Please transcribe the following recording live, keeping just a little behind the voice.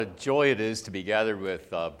A joy it is to be gathered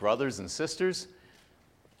with brothers and sisters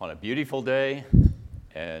on a beautiful day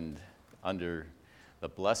and under the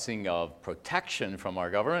blessing of protection from our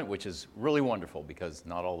government, which is really wonderful because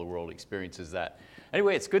not all the world experiences that.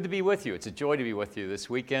 Anyway, it's good to be with you. It's a joy to be with you this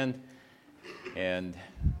weekend. And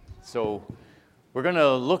so we're going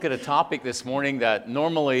to look at a topic this morning that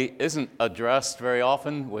normally isn't addressed very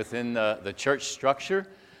often within the church structure,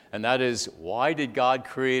 and that is, why did God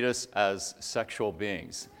create us as sexual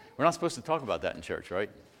beings? We're not supposed to talk about that in church, right?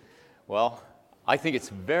 Well, I think it's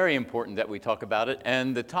very important that we talk about it,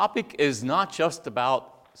 and the topic is not just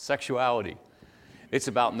about sexuality. It's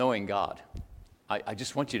about knowing God. I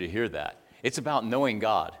just want you to hear that. It's about knowing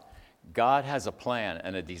God. God has a plan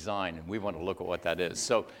and a design, and we want to look at what that is.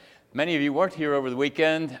 So many of you weren't here over the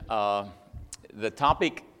weekend. The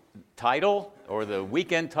topic title, or the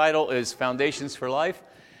weekend title, is Foundations for Life.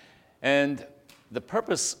 And the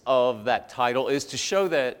purpose of that title is to show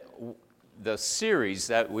that the series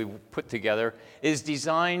that we put together is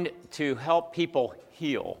designed to help people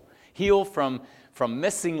heal from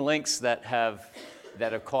missing links that have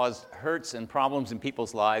caused hurts and problems in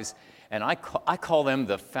people's lives. And I call them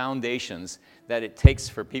the foundations that it takes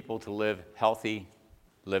for people to live healthy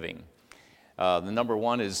living. The number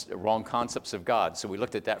one is wrong concepts of God. So we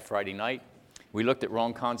looked at that Friday night. We looked at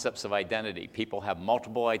wrong concepts of identity. People have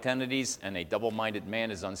multiple identities, and a double-minded man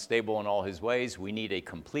is unstable in all his ways. We need a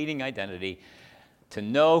completing identity to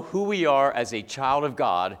know who we are as a child of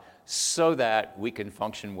God so that we can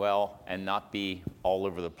function well and not be all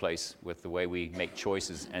over the place with the way we make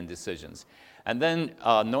choices and decisions. And then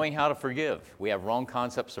knowing how to forgive. We have wrong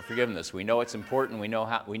concepts of forgiveness. We know it's important.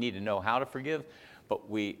 We need to know how to forgive, but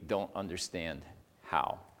we don't understand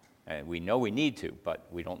how. And we know we need to, but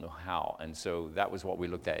we don't know how. And so that was what we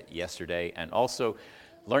looked at yesterday. And also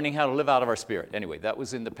learning how to live out of our spirit. Anyway, that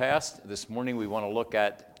was in the past. This morning we want to look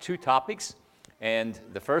at two topics. And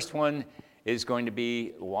the first one is going to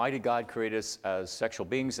be, why did God create us as sexual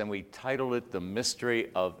beings? And we titled it The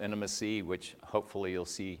Mystery of Intimacy, which hopefully you'll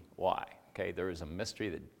see why. Okay, there is a mystery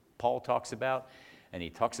that Paul talks about, and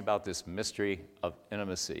he talks about this mystery of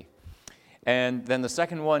intimacy. And then the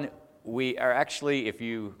second one, we are actually, if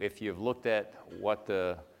you've looked at what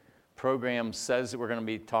the program says that we're going to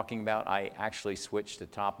be talking about, I actually switched the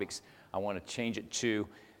topics. I want to change it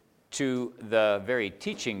to the very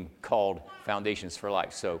teaching called Foundations for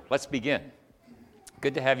Life. So let's begin.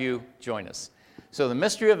 Good to have you join us. So the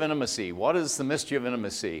mystery of intimacy. What is the mystery of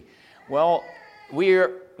intimacy? Well, we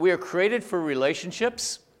are created for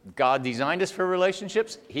relationships. God designed us for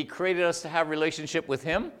relationships. He created us to have relationship with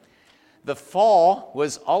Him. The fall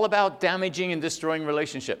was all about damaging and destroying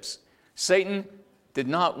relationships. Satan did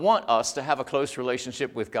not want us to have a close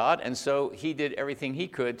relationship with God, and so he did everything he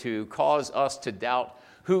could to cause us to doubt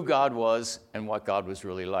who God was and what God was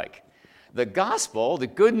really like. The gospel, the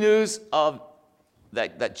good news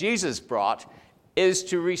that Jesus brought, is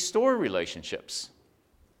to restore relationships.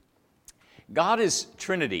 God is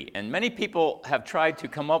Trinity, and many people have tried to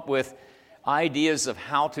come up with ideas of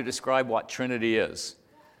how to describe what Trinity is.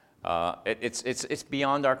 It's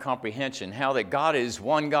beyond our comprehension, how that God is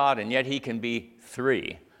one God and yet He can be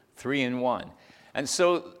three in one. And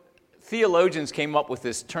so theologians came up with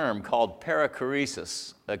this term called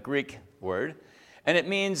perichoresis, a Greek word, and it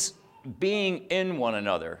means being in one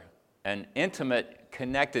another, an intimate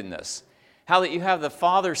connectedness. How that you have the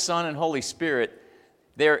Father, Son, and Holy Spirit,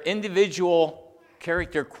 they're individual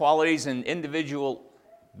character qualities and individual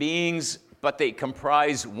beings, but they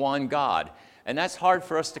comprise one God. And that's hard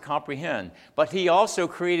for us to comprehend. But He also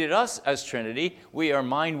created us as Trinity. We are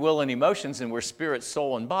mind, will, and emotions, and we're spirit,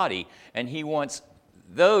 soul, and body. And He wants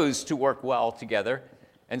those to work well together.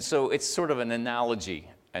 And so it's sort of an analogy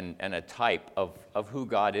and a type of who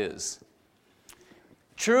God is.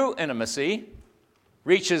 True intimacy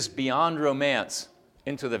reaches beyond romance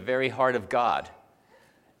into the very heart of God.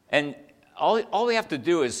 And all we have to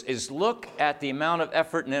do is look at the amount of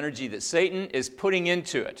effort and energy that Satan is putting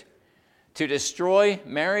into it to destroy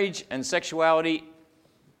marriage and sexuality.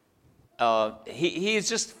 He is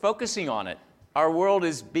just focusing on it. Our world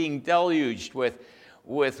is being deluged with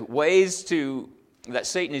ways that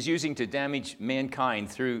Satan is using to damage mankind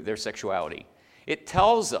through their sexuality. It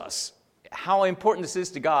tells us how important this is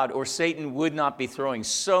to God, or Satan would not be throwing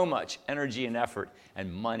so much energy and effort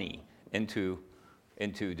and money into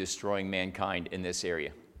destroying mankind in this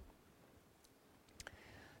area.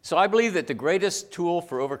 So I believe that the greatest tool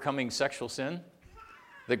for overcoming sexual sin,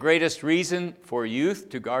 the greatest reason for youth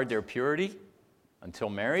to guard their purity until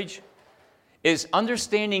marriage, is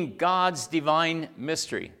understanding God's divine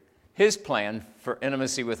mystery, His plan for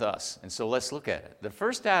intimacy with us. And so let's look at it. The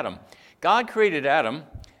first Adam, God created Adam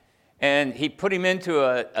And he put him into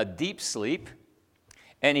a deep sleep,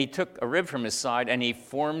 and he took a rib from his side, and he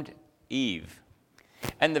formed Eve.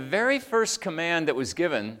 And the very first command that was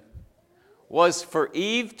given was for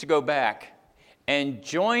Eve to go back and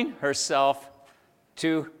join herself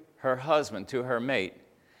to her husband, to her mate,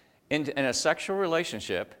 in a sexual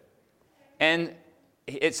relationship. And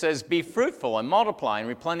it says, be fruitful and multiply and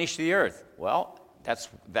replenish the earth. Well,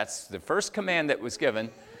 that's the first command that was given.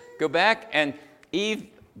 Go back and Eve,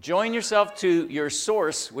 join yourself to your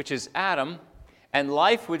source, which is Adam, and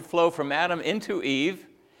life would flow from Adam into Eve,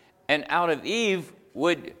 and out of Eve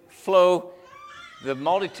would flow the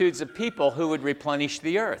multitudes of people who would replenish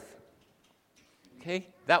the earth. Okay?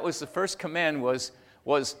 That was the first command, was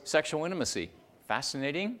sexual intimacy.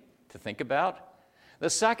 Fascinating to think about. The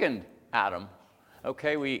second Adam,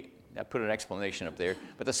 okay, I put an explanation up there,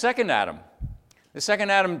 but the second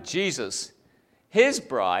Adam, Jesus, his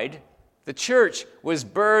bride, the church, was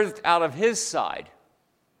birthed out of his side.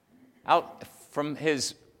 Out from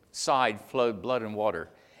his side flowed blood and water.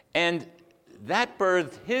 And that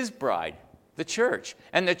birthed his bride, the church.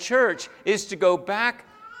 And the church is to go back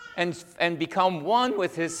and become one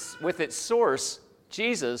with its source,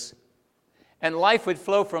 Jesus, and life would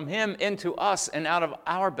flow from him into us, and out of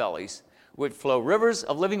our bellies would flow rivers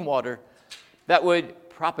of living water that would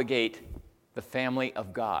propagate the family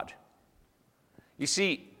of God. You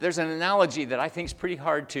see, there's an analogy that I think is pretty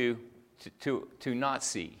hard to not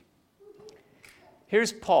see.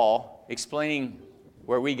 Here's Paul explaining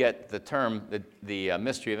where we get the term, the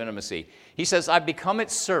mystery of intimacy. He says, I've become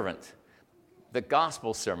its servant, the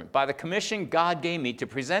gospel servant, by the commission God gave me to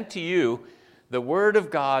present to you the word of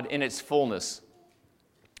God in its fullness,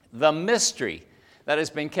 the mystery that has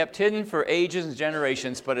been kept hidden for ages and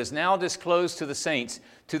generations, but is now disclosed to the saints.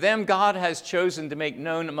 To them God has chosen to make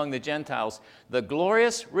known among the Gentiles the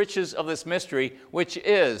glorious riches of this mystery, which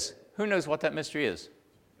is, who knows what that mystery is?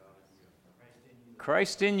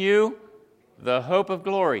 Christ in you, the hope of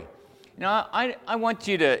glory. Now, I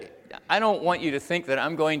don't want you to think that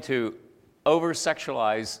I'm going to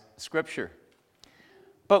over-sexualize Scripture.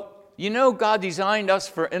 But you know, God designed us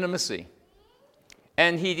for intimacy.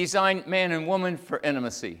 And he designed man and woman for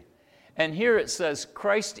intimacy. And here it says,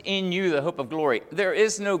 Christ in you, the hope of glory. There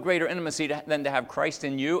is no greater intimacy than to have Christ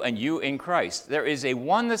in you and you in Christ. There is a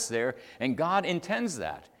oneness there, and God intends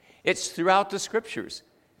that. It's throughout the Scriptures.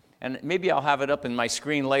 And maybe I'll have it up in my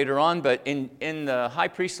screen later on, but in the high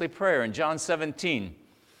priestly prayer in John 17,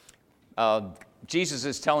 Jesus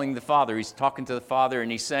is telling the Father, he's talking to the Father,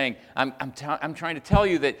 and he's saying, I'm trying to tell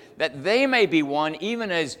you that they may be one,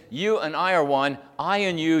 even as you and I are one, I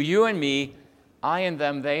and you and me, I and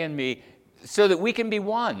them, they and me, so that we can be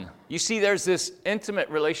one. You see, there's this intimate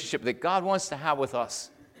relationship that God wants to have with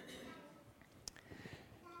us.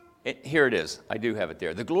 Here it is. I do have it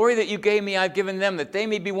there. The glory that you gave me, I've given them, that they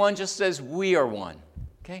may be one just as we are one.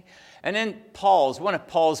 Okay? And then one of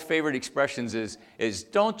Paul's favorite expressions is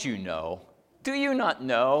don't you know, do you not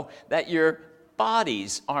know that your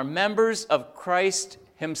bodies are members of Christ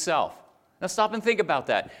himself? Now stop and think about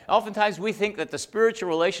that. Oftentimes we think that the spiritual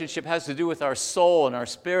relationship has to do with our soul and our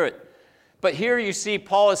spirit. But here you see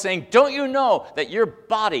Paul is saying, don't you know that your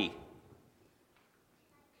body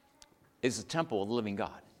is the temple of the living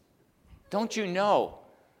God? Don't you know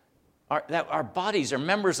that our bodies are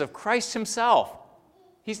members of Christ himself?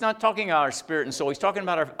 He's not talking about our spirit and soul. He's talking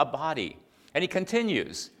about a body. And he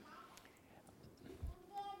continues,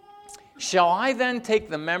 shall I then take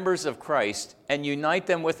the members of Christ and unite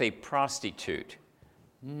them with a prostitute?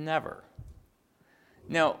 Never.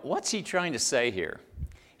 Now, what's he trying to say here?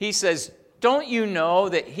 He says, don't you know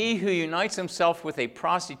that he who unites himself with a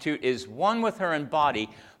prostitute is one with her in body,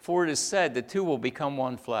 for it is said the two will become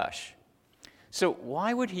one flesh. So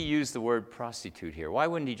why would he use the word prostitute here? Why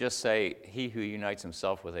wouldn't he just say he who unites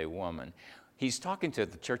himself with a woman? He's talking to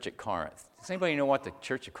the church at Corinth. Does anybody know what the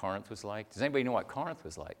church at Corinth was like? Does anybody know what Corinth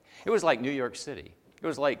was like? It was like New York City. It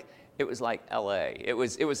was like L.A. It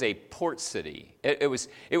was a port city. It was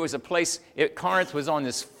a place. Corinth was on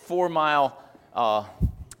this 4-mile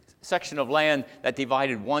section of land that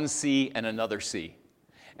divided one sea and another sea.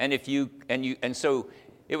 And so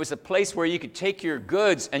it was a place where you could take your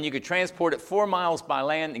goods and you could transport it 4 miles by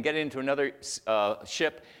land and get it into another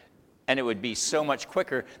ship, and it would be so much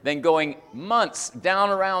quicker than going months down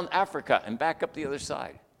around Africa and back up the other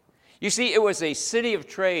side. You see, it was a city of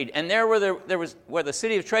trade, and where the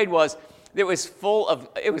city of trade was, it was full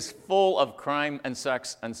of crime and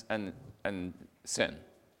sex and sin.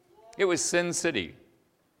 It was Sin City.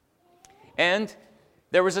 And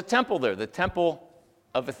there was a temple there, the Temple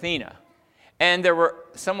of Athena. And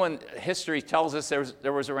history tells us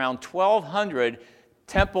there was around 1,200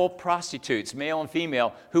 temple prostitutes, male and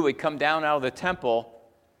female, who would come down out of the temple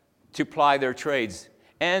to ply their trades.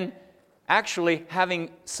 And actually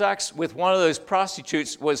having sex with one of those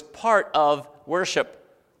prostitutes was part of worship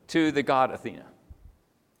to the god Athena.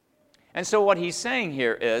 And so what he's saying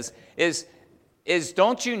here is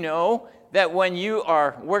don't you know that when you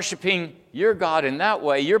are worshiping your God in that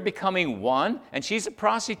way, you're becoming one, and she's a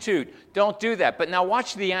prostitute. Don't do that. But now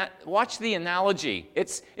watch the analogy.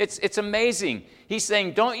 It's amazing. He's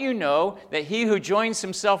saying, don't you know that he who joins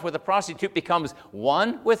himself with a prostitute becomes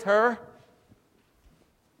one with her?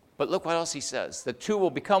 But look what else he says. The two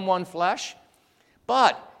will become one flesh.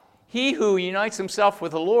 But he who unites himself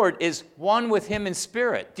with the Lord is one with him in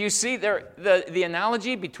spirit. Do you see the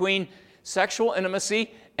analogy between sexual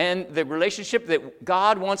intimacy and the relationship that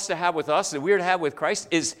God wants to have with us, that we're to have with Christ?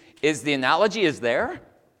 Is the analogy is there?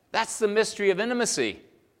 That's the mystery of intimacy.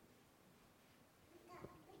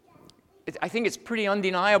 I think it's pretty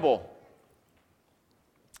undeniable.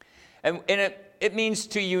 And it means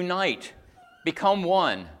to unite, become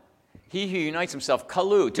one. He who unites himself,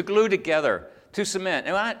 kalu, to glue together, to cement.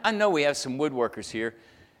 And I know we have some woodworkers here.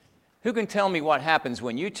 Who can tell me what happens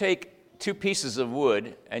when you take two pieces of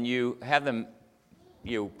wood and you have them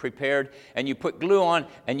prepared, and you put glue on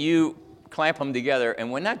and you clamp them together,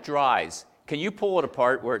 and when that dries, can you pull it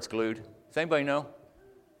apart where it's glued? Does anybody know?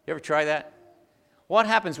 You ever try that? What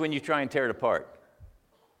happens when you try and tear it apart?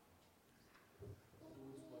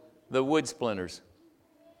 The wood splinters.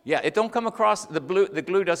 Yeah, it don't come across, the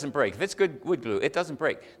glue doesn't break. If it's good wood glue, it doesn't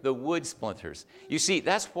break. The wood splinters. You see,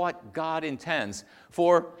 that's what God intends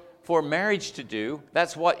for marriage to do.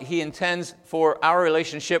 That's what he intends for our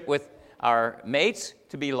relationship with our mates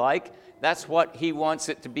to be like. That's what he wants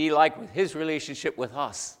it to be like with his relationship with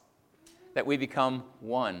us, that we become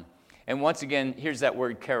one. And once again, here's that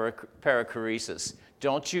word perichoresis.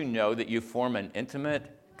 Don't you know that you form an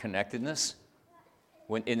intimate connectedness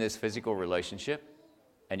when in this physical relationship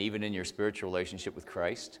and even in your spiritual relationship with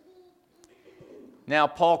Christ? Now,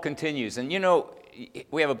 Paul continues, and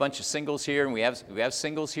we have a bunch of singles here, and we have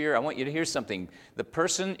singles here. I want you to hear something. The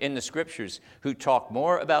person in the Scriptures who talked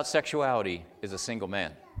more about sexuality is a single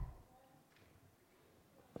man.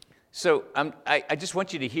 So I just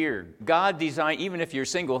want you to hear, God designed, even if you're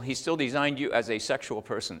single, he still designed you as a sexual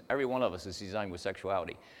person. Every one of us is designed with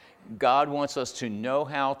sexuality. God wants us to know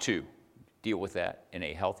how to deal with that in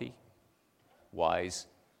a healthy, wise,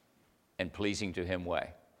 and pleasing to him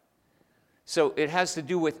way. So it has to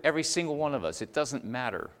do with every single one of us. It doesn't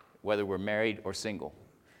matter whether we're married or single.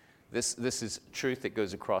 This is truth that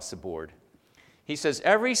goes across the board. He says,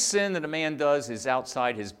 every sin that a man does is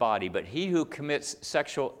outside his body, but he who commits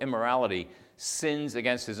sexual immorality sins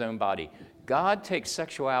against his own body. God takes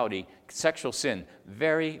sexual sin,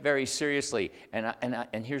 very, very seriously.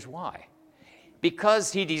 And here's why.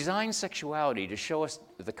 Because he designed sexuality to show us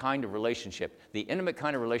the kind of relationship, the intimate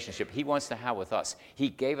kind of relationship he wants to have with us. He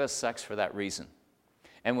gave us sex for that reason.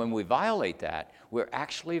 And when we violate that, we're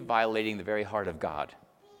actually violating the very heart of God.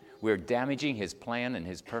 We're damaging his plan and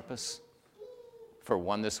his purpose for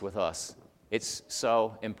oneness with us. It's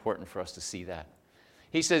so important for us to see that.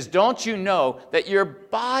 He says, don't you know that your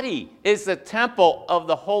body is the temple of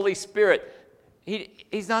the Holy Spirit?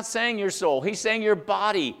 He's not saying your soul. He's saying your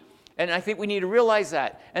body. And I think we need to realize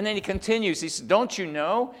that. And then he continues. He says, don't you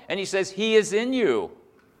know? And he says, he is in you.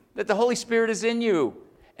 That the Holy Spirit is in you.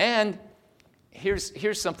 And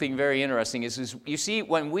here's something very interesting. Is you see,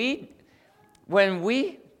 when we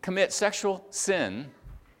commit sexual sin,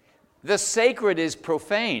 the sacred is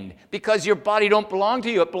profaned because your body don't belong to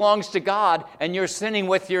you. It belongs to God, and you're sinning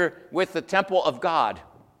with the temple of God.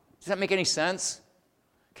 Does that make any sense?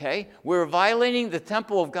 Okay? We're violating the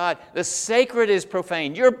temple of God. The sacred is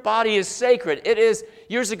profaned. Your body is sacred. It is.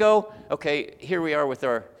 Years ago, okay, here we are with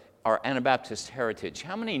our Anabaptist heritage.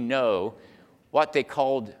 How many know what they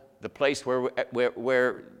called the place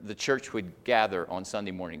where the church would gather on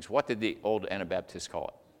Sunday mornings? What did the old Anabaptists call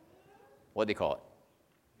it? What did they call it?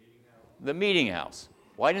 The meeting house.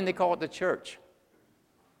 Why didn't they call it the church?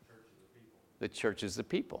 The church is the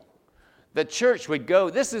people. The church would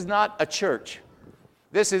go, this is not a church.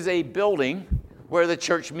 This is a building where the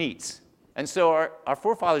church meets. And so our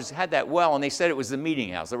forefathers had that well, and they said it was the meeting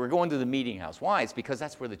house, that we're going to the meeting house. Why? It's because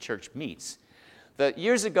that's where the church meets.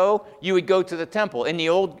 Years ago, you would go to the temple. In the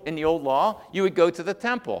old law, you would go to the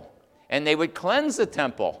temple, and they would cleanse the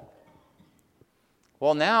temple.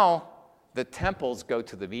 Well, now, the temples go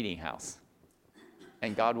to the meeting house.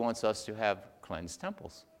 And God wants us to have cleansed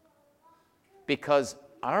temples. Because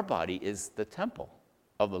our body is the temple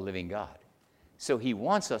of the living God. So he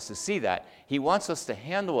wants us to see that. He wants us to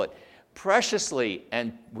handle it preciously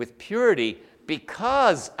and with purity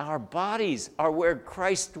because our bodies are where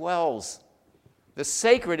Christ dwells. The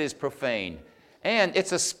sacred is profane, and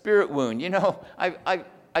it's a spirit wound. You know,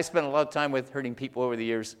 I spent a lot of time with hurting people over the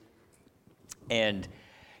years, and,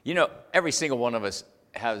 you know, every single one of us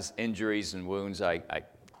has injuries and wounds. I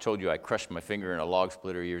told you I crushed my finger in a log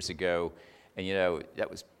splitter years ago, and, you know, that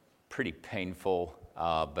was pretty painful,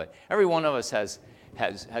 but every one of us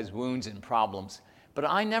has wounds and problems. But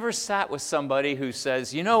I never sat with somebody who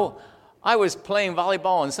says, you know, I was playing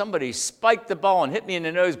volleyball and somebody spiked the ball and hit me in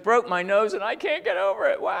the nose, broke my nose, and I can't get over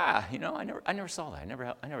it. Wow, you know, I never saw that.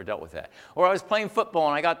 I never dealt with that. Or I was playing football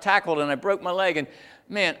and I got tackled and I broke my leg, and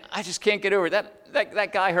man, I just can't get over it.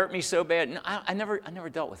 That guy hurt me so bad. No, I never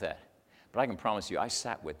dealt with that. But I can promise you, I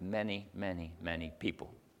sat with many, many, many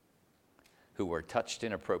people who were touched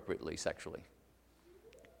inappropriately sexually,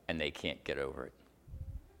 and they can't get over it.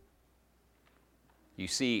 You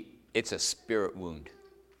see, it's a spirit wound.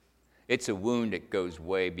 It's a wound that goes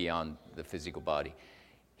way beyond the physical body.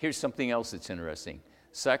 Here's something else that's interesting.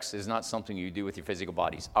 Sex is not something you do with your physical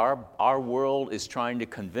bodies. Our world is trying to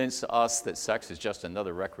convince us that sex is just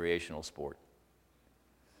another recreational sport.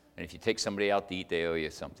 And if you take somebody out to eat, they owe you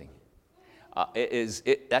something.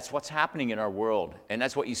 That's what's happening in our world. And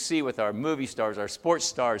that's what you see with our movie stars, our sports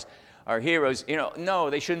stars, our heroes. You know, no,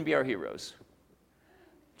 they shouldn't be our heroes.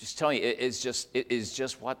 Just telling you, it is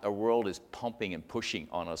just what the world is pumping and pushing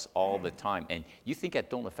on us all the time. And you think that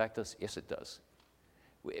don't affect us? Yes, it does.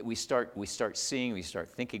 We start seeing, we start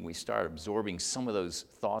thinking, we start absorbing some of those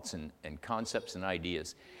thoughts and concepts and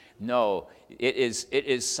ideas. No, it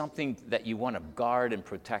is something that you want to guard and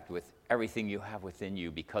protect with everything you have within you,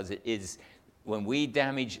 because it is, when we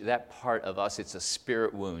damage that part of us, it's a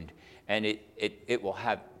spirit wound, and it will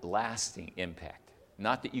have lasting impact.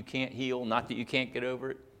 Not that you can't heal, not that you can't get over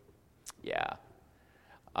it. Yeah.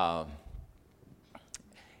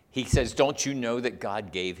 He says, don't you know that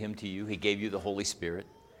God gave him to you? He gave you the Holy Spirit.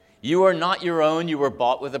 You are not your own. You were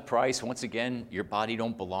bought with a price. Once again, your body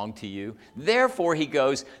don't belong to you. Therefore, he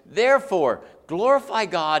goes, therefore, glorify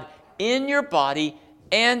God in your body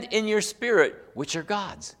and in your spirit, which are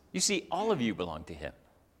God's. You see, all of you belong to him.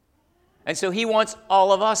 And so he wants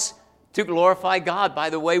all of us to glorify God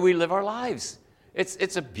by the way we live our lives.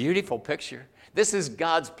 It's a beautiful picture. This is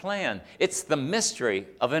God's plan. It's the mystery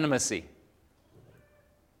of intimacy.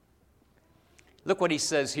 Look what he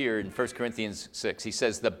says here in 1 Corinthians 6. He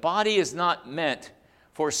says, the body is not meant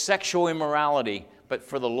for sexual immorality, but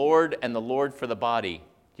for the Lord, and the Lord for the body.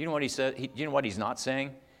 Do you know what he said? Do you know what he's not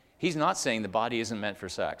saying? He's not saying the body isn't meant for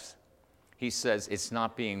sex. He says it's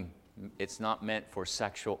not meant for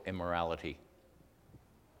sexual immorality.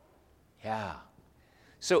 Yeah.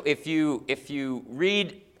 So if you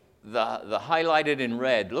read the highlighted in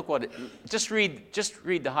red, look what just read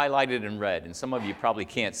the highlighted in red, and some of you probably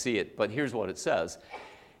can't see it, but here's what it says.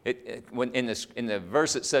 When in the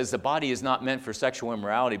verse it says the body is not meant for sexual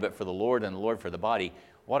immorality, but for the Lord, and the Lord for the body.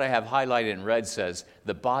 What I have highlighted in red says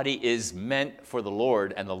the body is meant for the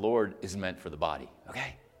Lord, and the Lord is meant for the body.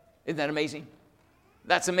 Okay? Isn't that amazing?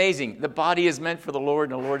 That's amazing. The body is meant for the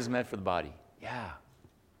Lord, and the Lord is meant for the body. Yeah.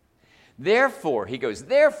 Therefore, he goes,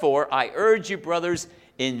 therefore, I urge you, brothers,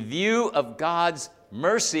 in view of God's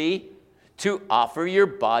mercy, to offer your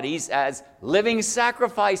bodies as living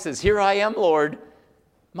sacrifices. Here I am, Lord.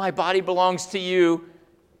 My body belongs to you.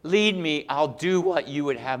 Lead me. I'll do what you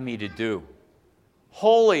would have me to do.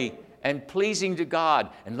 Holy and pleasing to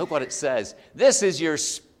God. And look what it says. This is your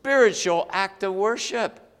spiritual act of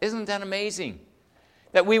worship. Isn't that amazing?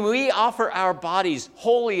 That when we offer our bodies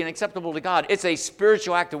holy and acceptable to God, it's a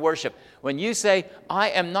spiritual act of worship. When you say, I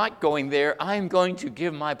am not going there, I am going to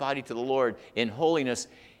give my body to the Lord in holiness,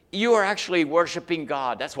 you are actually worshiping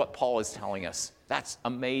God. That's what Paul is telling us. That's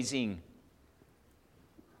amazing.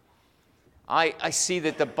 I see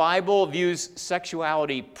that the Bible views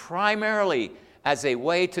sexuality primarily as a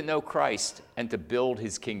way to know Christ and to build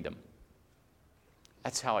his kingdom.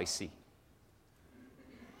 That's how I see.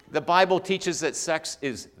 The Bible teaches that sex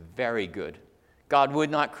is very good. God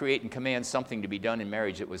would not create and command something to be done in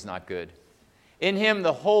marriage that was not good. In him,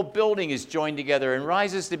 the whole building is joined together and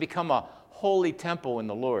rises to become a holy temple in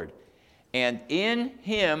the Lord. And in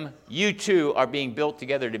him, you too are being built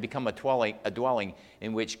together to become a dwelling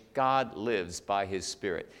in which God lives by his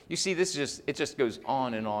Spirit. You see, it just goes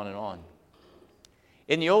on and on and on.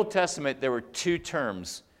 In the Old Testament, there were two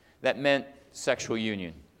terms that meant sexual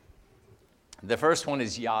union. The first one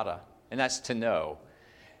is yada, and that's to know.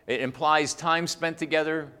 It implies time spent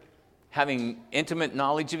together, having intimate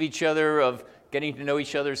knowledge of each other, of getting to know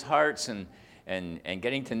each other's hearts and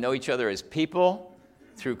getting to know each other as people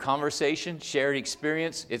through conversation, shared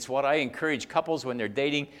experience. It's what I encourage couples when they're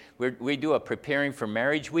dating. We do a preparing for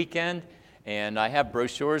marriage weekend, and I have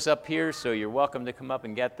brochures up here, so you're welcome to come up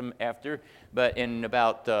and get them after. But in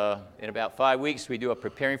about 5 weeks, we do a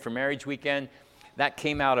preparing for marriage weekend. That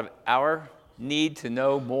came out of our need to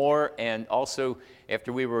know more, and also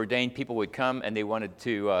after we were ordained, people would come and they wanted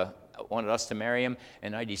us to marry them,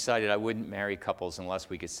 and I decided I wouldn't marry couples unless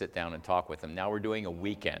we could sit down and talk with them. Now we're doing a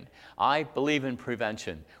weekend. I believe in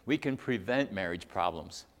prevention. We can prevent marriage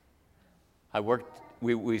problems.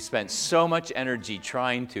 We spent so much energy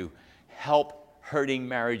trying to help hurting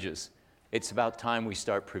marriages. It's about time we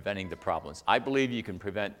start preventing the problems. I believe you can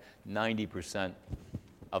prevent 90%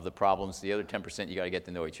 of the problems. The other 10%, you got to get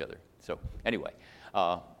to know each other. So anyway,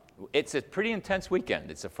 it's a pretty intense weekend.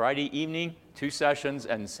 It's a Friday evening, 2 sessions,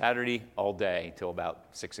 and Saturday all day till about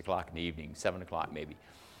 6 o'clock in the evening, 7 o'clock maybe.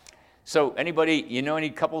 So anybody, any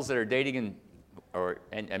couples that are dating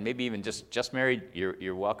and maybe even just married,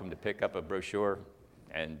 you're welcome to pick up a brochure,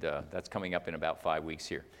 and that's coming up in about 5 weeks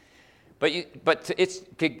here. But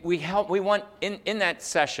we want in that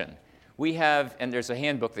session, we have, and there's a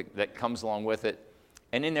handbook that comes along with it,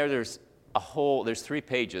 and in there there's 3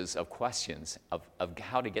 pages of questions of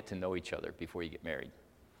how to get to know each other before you get married.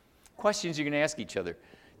 Questions you can ask each other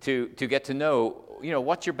to get to know,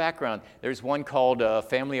 what's your background? There's one called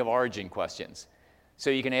family of origin questions. So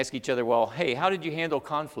you can ask each other, well, hey, how did you handle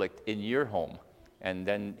conflict in your home? And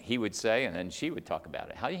then he would say, and then she would talk about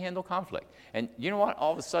it. How do you handle conflict? And you know what?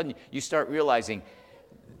 All of a sudden, you start realizing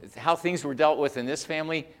how things were dealt with in this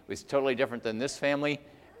family was totally different than this family.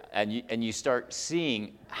 And you start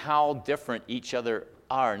seeing how different each other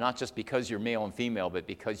are, not just because you're male and female, but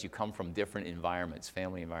because you come from different environments,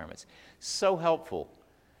 family environments. So helpful.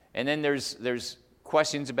 And then there's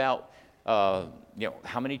questions about,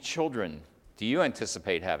 how many children do you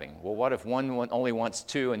anticipate having? Well, what if one only wants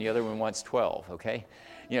 2 and the other one wants 12, okay?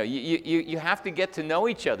 You have to get to know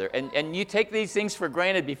each other, and you take these things for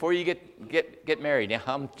granted before you get married. Now,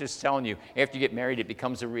 I'm just telling you, after you get married, it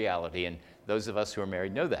becomes a reality, and those of us who are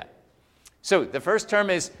married know that. So the first term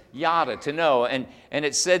is yada, to know, and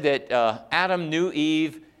it said that Adam knew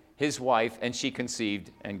Eve, his wife, and she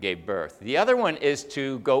conceived and gave birth. The other one is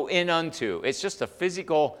to go in unto. It's just a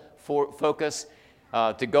physical focus.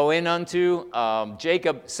 To go in unto.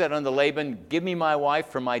 Jacob said unto Laban, give me my wife,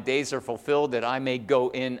 for my days are fulfilled, that I may go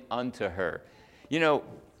in unto her.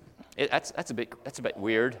 That's a bit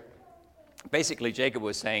weird. Basically, Jacob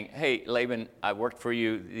was saying, hey, Laban, I worked for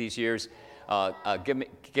you these years.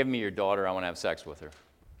 Give me your daughter. I want to have sex with her.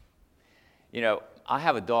 I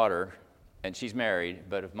have a daughter, and she's married,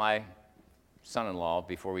 but if my son-in-law,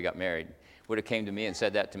 before we got married, would have came to me and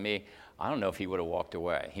said that to me, I don't know if he would have walked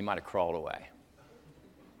away. He might have crawled away.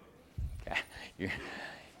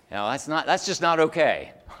 That's just not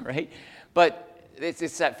okay, right? But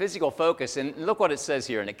it's that physical focus, and look what it says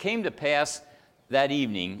here. And it came to pass that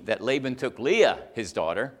evening that Laban took Leah, his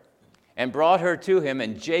daughter, and brought her to him,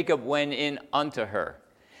 and Jacob went in unto her.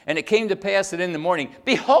 And it came to pass that in the morning,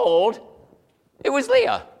 behold, it was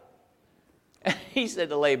Leah. And he said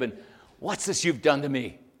to Laban, what's this you've done to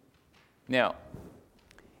me? Now,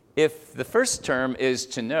 if the first term is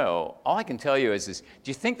to know, all I can tell you is this: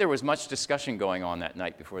 do you think there was much discussion going on that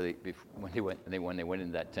night when they went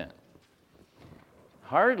into that tent?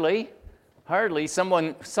 Hardly.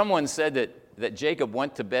 Someone said that Jacob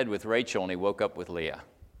went to bed with Rachel and he woke up with Leah.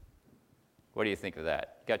 What do you think of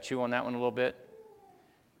that? Got chew on that one a little bit?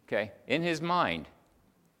 Okay. In his mind,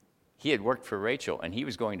 he had worked for Rachel and he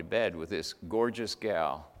was going to bed with this gorgeous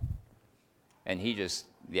gal. And he just,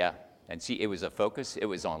 And see, it was a focus. It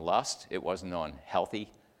was on lust. It wasn't on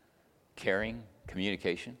healthy, caring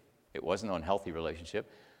communication. It wasn't on healthy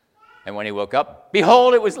relationship. And when he woke up,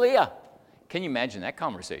 behold, it was Leah. Can you imagine that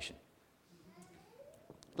conversation?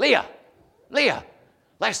 Leah,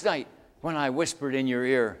 last night when I whispered in your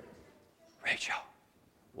ear, Rachel,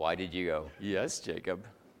 why did you go, yes, Jacob?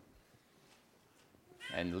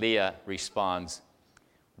 And Leah responds,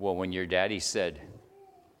 well, when your daddy said,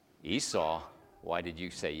 Esau, why did you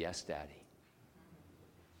say yes, Daddy?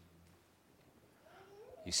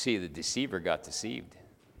 You see, the deceiver got deceived.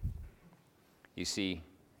 You see,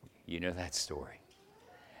 you know that story.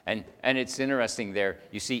 And it's interesting there.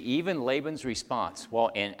 You see, even Laban's response, well,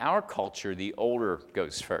 in our culture, the older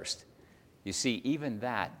goes first. You see, even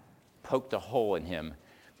that poked a hole in him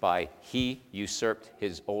by he usurped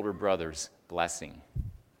his older brother's blessing.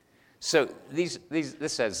 So this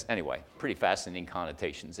has, anyway, pretty fascinating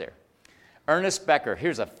connotations there. Ernest Becker,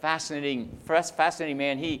 here's a fascinating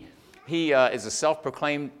man. He is a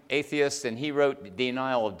self-proclaimed atheist, and he wrote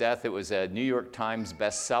Denial of Death. It was a New York Times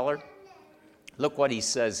bestseller. Look what he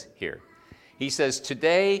says here. He says,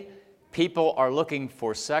 today people are looking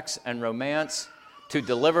for sex and romance to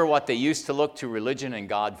deliver what they used to look to religion and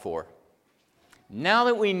God for. Now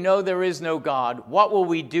that we know there is no God, what will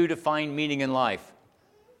we do to find meaning in life?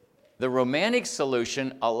 The romantic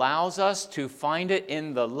solution allows us to find it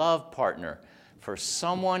in the love partner, for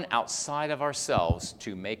someone outside of ourselves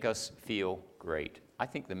to make us feel great. I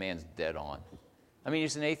think the man's dead on. I mean,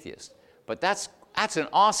 he's an atheist. But that's an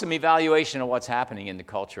awesome evaluation of what's happening in the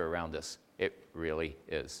culture around us. It really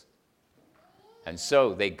is. And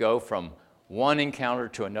so they go from one encounter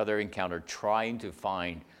to another encounter, trying to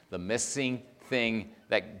find the missing thing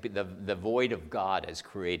that the void of God has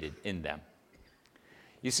created in them.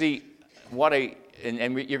 You see,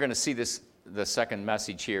 and you're going to see this, the second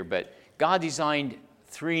message here, but God designed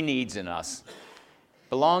three needs in us: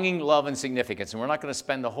 belonging, love, and significance. And we're not going to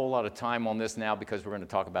spend a whole lot of time on this now because we're going to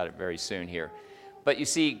talk about it very soon here. But you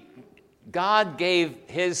see, God gave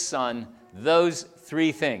his son those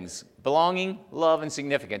three things: belonging, love, and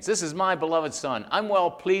significance. This is my beloved son. I'm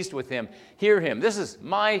well pleased with him. Hear him. This is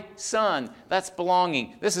my son. That's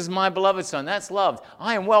belonging. This is my beloved son. That's loved.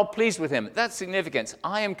 I am well pleased with him. That's significance.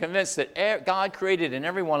 I am convinced that God created in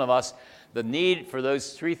every one of us the need for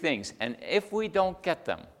those three things. And if we don't get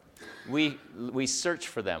them, we search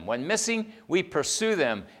for them. When missing, we pursue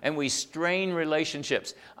them, and we strain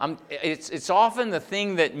relationships. It's often the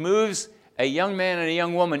thing that moves a young man and a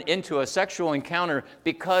young woman into a sexual encounter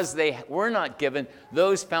because they were not given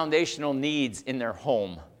those foundational needs in their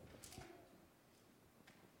home.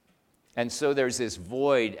 And so there's this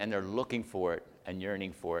void, and they're looking for it and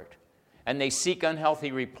yearning for it. And they seek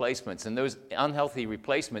unhealthy replacements, and those unhealthy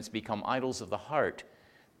replacements become idols of the heart: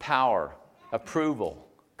 power, approval,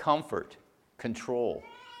 comfort, control.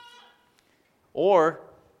 Or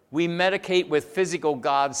we medicate with physical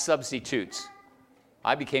God substitutes.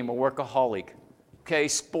 I became a workaholic. Okay,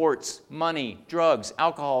 sports, money, drugs,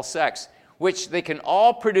 alcohol, sex, which they can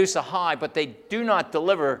all produce a high, but they do not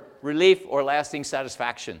deliver relief or lasting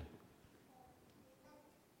satisfaction.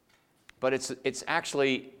 But it's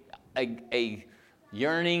actually a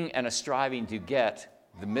yearning and a striving to get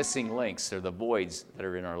the missing links or the voids that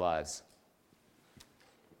are in our lives.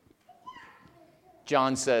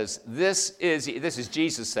 John says, this is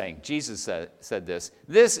Jesus saying, Jesus said this,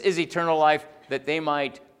 "This is eternal life, that they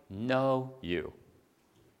might know you,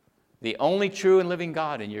 the only true and living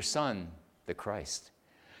God, and your Son, the Christ."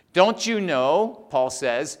 Don't you know, Paul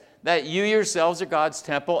says, that you yourselves are God's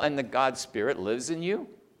temple and that God's Spirit lives in you?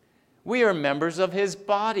 We are members of his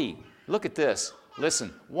body. Look at this.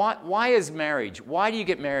 Listen, why is marriage? Why do you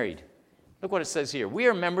get married? Look what it says here. We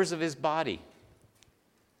are members of his body.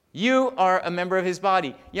 You are a member of his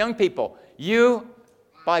body. Young people, you,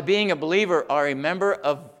 by being a believer, are a member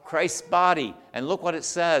of Christ's body. And look what it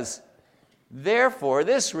says. For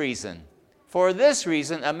this reason,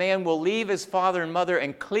 a man will leave his father and mother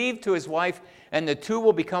and cleave to his wife, and the two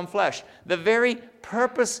will become flesh. The very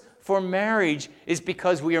purpose for marriage is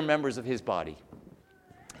because we are members of his body.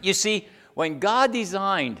 You see, when God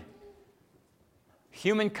designed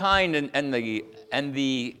humankind and the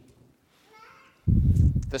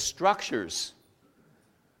structures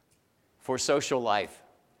for social life,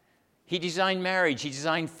 he designed marriage, he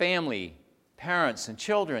designed family, parents and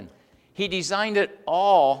children. He designed it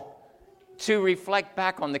all to reflect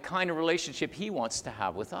back on the kind of relationship he wants to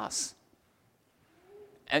have with us.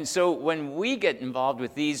 And so when we get involved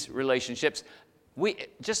with these relationships,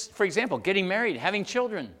 just for example, getting married, having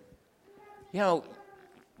children,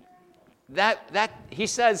 that he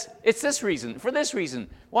says, it's this reason, for this reason.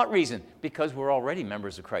 What reason? Because we're already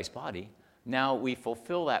members of Christ's body. Now we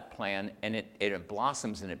fulfill that plan, and it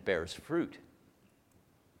blossoms and it bears fruit.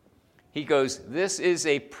 He goes, this is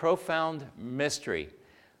a profound mystery,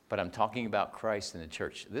 but I'm talking about Christ and the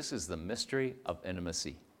church. This is the mystery of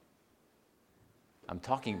intimacy. I'm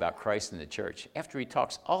talking about Christ and the church. After he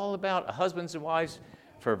talks all about husbands and wives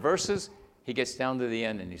for verses, he gets down to the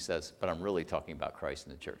end and he says, but I'm really talking about Christ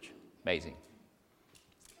and the church. Amazing.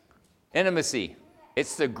 Intimacy.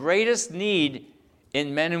 It's the greatest need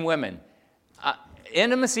in men and women.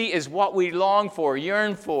 Intimacy is what we long for,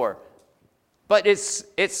 yearn for. But it's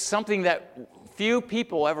something that few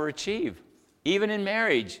people ever achieve, even in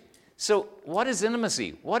marriage. So what is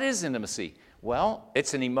intimacy? What is intimacy? Well,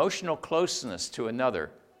 it's an emotional closeness to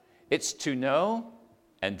another. It's to know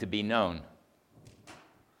and to be known.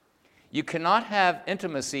 You cannot have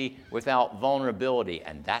intimacy without vulnerability,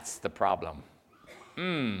 and that's the problem.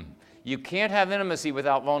 You can't have intimacy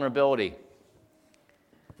without vulnerability.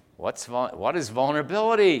 What is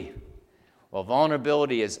vulnerability? Well,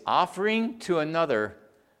 vulnerability is offering to another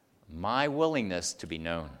my willingness to be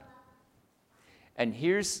known. And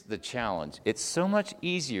here's the challenge. It's so much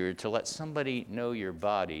easier to let somebody know your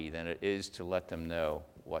body than it is to let them know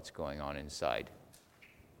what's going on inside.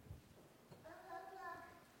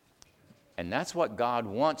 And that's what God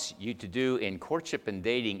wants you to do in courtship and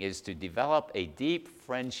dating, is to develop a deep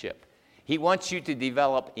friendship. He wants you to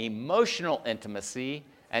develop emotional intimacy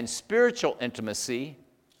and spiritual intimacy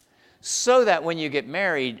so that when you get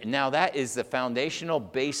married, now that is the foundational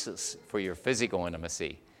basis for your physical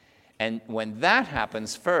intimacy. And when that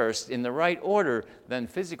happens first, in the right order, then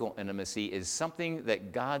physical intimacy is something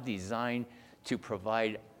that God designed to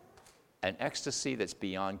provide an ecstasy that's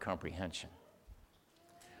beyond comprehension.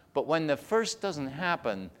 But when the first doesn't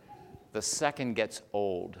happen, the second gets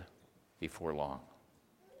old before long.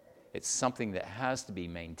 It's something that has to be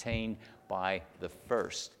maintained by the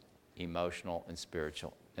first emotional and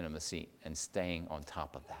spiritual intimacy and staying on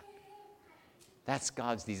top of that. That's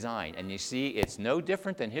God's design. And you see, it's no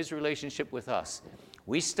different than his relationship with us.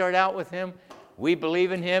 We start out with him. We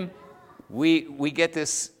believe in him. We get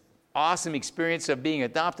this awesome experience of being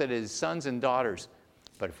adopted as sons and daughters.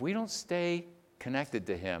 But if we don't stay connected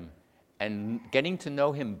to him and getting to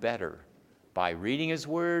know him better by reading his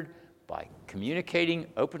word, by communicating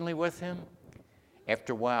openly with him,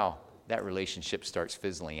 after a while, that relationship starts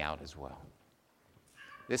fizzling out as well.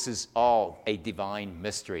 This is all a divine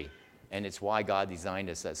mystery. And it's why God designed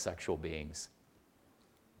us as sexual beings.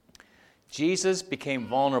 Jesus became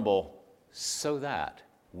vulnerable so that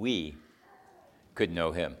we could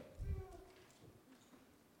know him.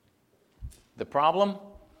 The problem?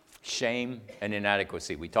 Shame and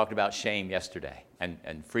inadequacy. We talked about shame yesterday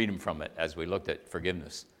and freedom from it as we looked at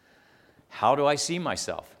forgiveness. How do I see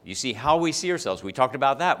myself? You see, how we see ourselves. We talked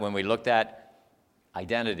about that when we looked at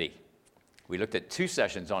identity. We looked at 2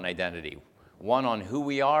 sessions on identity. One on who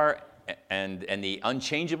we are and the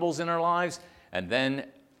unchangeables in our lives, and then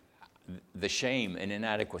the shame and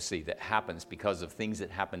inadequacy that happens because of things that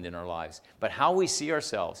happened in our lives. But how we see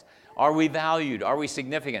ourselves. Are we valued? Are we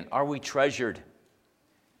significant? Are we treasured?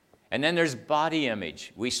 And then there's body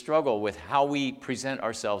image. We struggle with how we present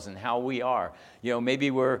ourselves and how we are. You know,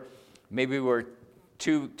 maybe we're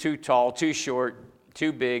too tall, too short,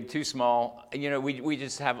 too big, too small. You know, we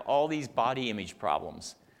just have all these body image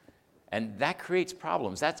problems. And that creates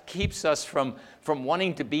problems. That keeps us from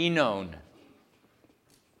wanting to be known.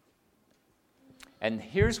 And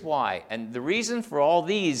here's why. And the reason for all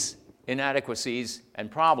these inadequacies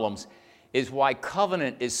and problems is why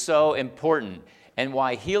covenant is so important, and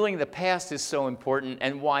why healing the past is so important,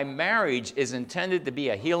 and why marriage is intended to be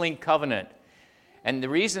a healing covenant. And the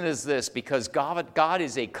reason is this: because God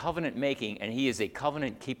is a covenant-making, and he is a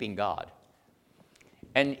covenant-keeping God.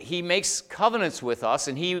 And he makes covenants with us,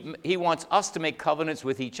 and he wants us to make covenants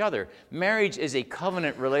with each other. Marriage is a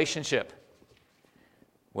covenant relationship.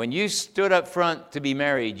 When you stood up front to be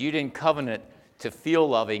married, you didn't covenant to feel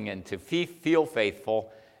loving and to feel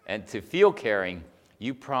faithful and to feel caring.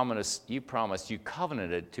 You covenanted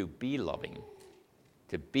to be loving,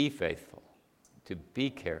 to be faithful, to be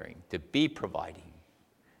caring, to be providing,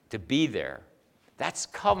 to be there. That's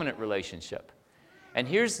covenant relationship. And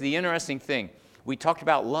here's the interesting thing. We talked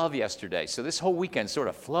about love yesterday. So this whole weekend sort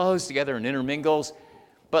of flows together and intermingles.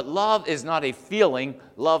 But love is not a feeling.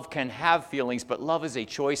 Love can have feelings, but love is a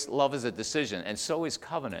choice. Love is a decision. And so is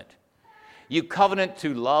covenant. You covenant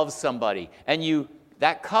to love somebody. And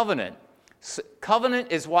that covenant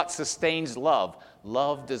is what sustains love.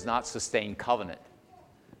 Love does not sustain covenant.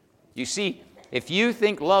 You see, if you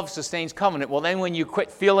think love sustains covenant, well, then when you quit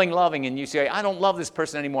feeling loving and you say, I don't love this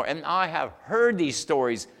person anymore. And I have heard these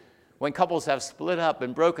stories when couples have split up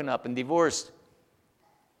and broken up and divorced.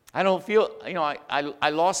 I don't feel, I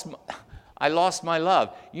lost my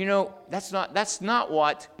love. You know, that's not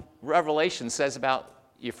what Revelation says about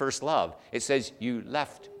your first love. It says you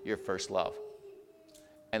left your first love.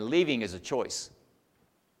 And leaving is a choice.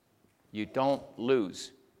 You don't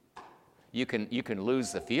lose. You can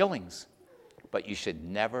lose the feelings, but you should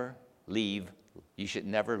never leave. You should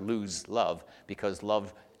never lose love, because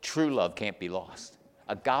true love can't be lost.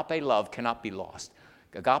 Agape love cannot be lost.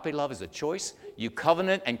 Agape love is a choice. You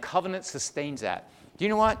covenant, and covenant sustains that. Do you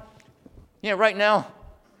know what? Right now,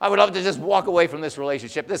 I would love to just walk away from this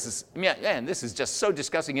relationship. This is just so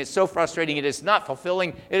disgusting. It's so frustrating. It is not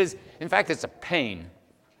fulfilling. In fact, it's a pain.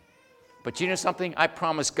 But you know something? I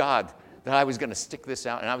promised God that I was going to stick this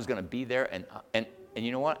out, and I was going to be there. And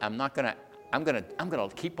you know what? I'm going to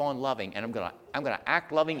keep on loving, and I'm going to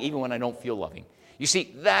act loving even when I don't feel loving. You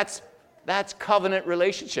see, that's covenant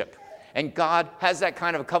relationship. And God has that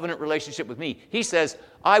kind of a covenant relationship with me. He says,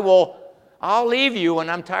 I'll leave you when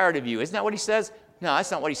I'm tired of you. Isn't that what he says? No,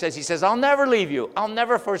 that's not what he says. He says, I'll never leave you. I'll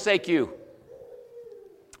never forsake you.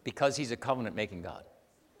 Because he's a covenant-making God.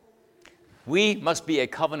 We must be a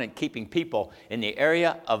covenant-keeping people in the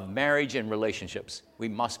area of marriage and relationships. We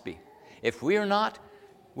must be. If we are not,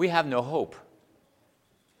 we have no hope.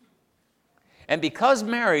 And because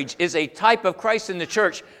marriage is a type of Christ in the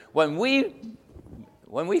church, when we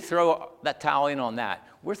throw that towel in on that,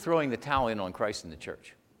 we're throwing the towel in on Christ in the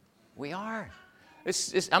church. We are.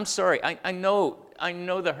 I'm sorry. I know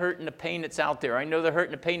the hurt and the pain that's out there. I know the hurt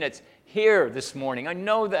and the pain that's here this morning. I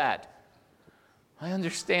know that. I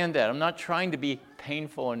understand that. I'm not trying to be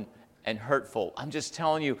painful and hurtful. I'm just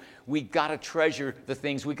telling you, we got to treasure the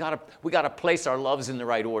things. We got to place our loves in the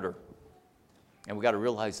right order. And we got to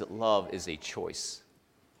realize that love is a choice.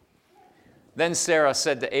 Then Sarah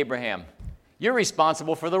said to Abraham, "You're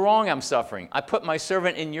responsible for the wrong I'm suffering. I put my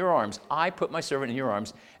servant in your arms.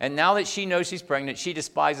 And now that she knows she's pregnant, she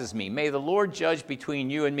despises me. May the Lord judge between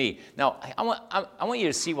you and me." Now, I want you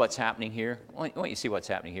to see what's happening here. I want you to see what's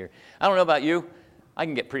happening here. I don't know about you. I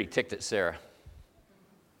can get pretty ticked at Sarah.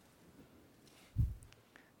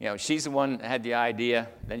 You know, she's the one that had the idea.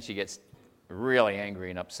 Then she gets really angry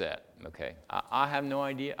and upset. Okay, I have no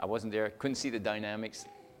idea. I wasn't there. Couldn't see the dynamics.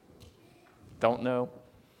 Don't know.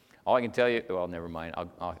 All I can tell you, well, never mind.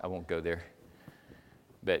 I won't go there.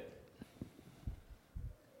 But,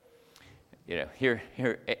 you know, here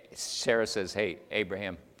Sarah says, "Hey,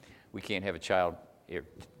 Abraham, we can't have a child. Here,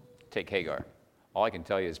 take Hagar." All I can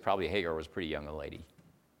tell you is probably Hagar was a pretty young lady.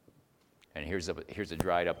 And here's a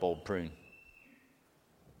dried up old prune.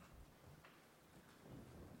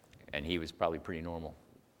 And he was probably pretty normal.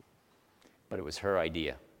 But it was her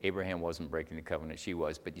idea. Abraham wasn't breaking the covenant, she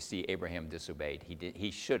was. But you see, Abraham disobeyed.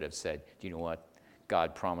 He should have said, "Do you know what?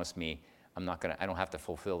 God promised me I don't have to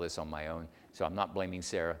fulfill this on my own. So I'm not blaming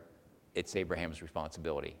Sarah. It's Abraham's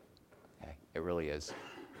responsibility." Okay? It really is.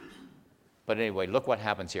 But anyway, look what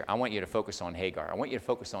happens here. I want you to focus on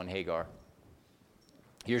Hagar.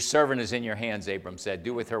 "Your servant is in your hands," Abram said.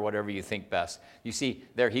 "Do with her whatever you think best." You see,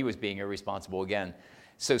 there he was being irresponsible again.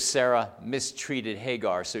 So Sarah mistreated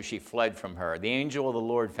Hagar, so she fled from her. The angel of the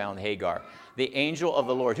Lord found Hagar. The angel of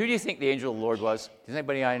the Lord. Who do you think the angel of the Lord was? Does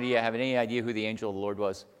anybody have any idea who the angel of the Lord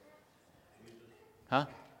was? Huh?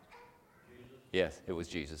 Yes, it was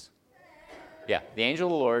Jesus. Yeah, the angel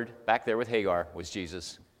of the Lord back there with Hagar was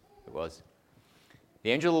Jesus. It was.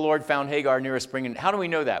 The angel of the Lord found Hagar near a spring. And how do we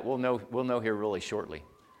know that? We'll know here really shortly.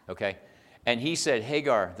 Okay? And he said,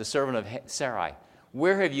 "Hagar, the servant of Sarai,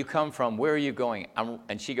 where have you come from? Where are you going?"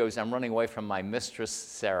 And she goes, "I'm running away from my mistress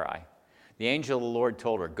Sarai." The angel of the Lord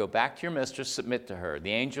told her, "Go back to your mistress, submit to her."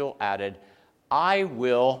 The angel added, "I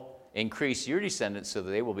will increase your descendants so that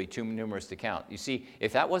they will be too numerous to count." You see,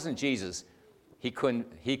 if that wasn't Jesus, he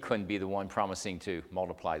couldn't be the one promising to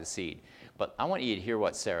multiply the seed. But I want you to hear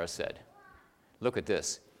what Sarah said. Look at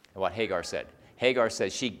this, what Hagar said. Hagar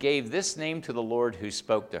says, "She gave this name to the Lord who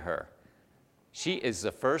spoke to her." She is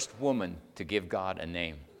the first woman to give God a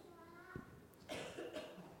name.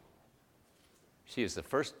 She is the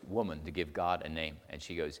first woman to give God a name. And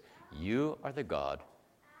she goes, "You are the God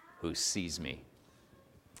who sees me."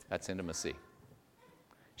 That's intimacy.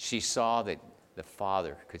 She saw that the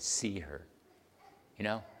Father could see her. You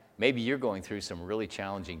know, maybe you're going through some really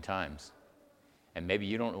challenging times. And maybe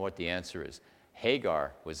you don't know what the answer is.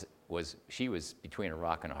 Hagar was between a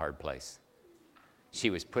rock and a hard place. She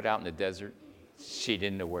was put out in the desert. She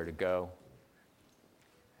didn't know where to go.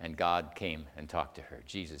 And God came and talked to her.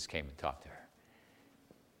 Jesus came and talked to her.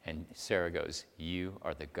 And Sarah goes, "You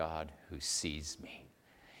are the God who sees me."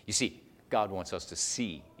 You see, God wants us to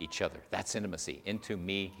see each other. That's intimacy. Into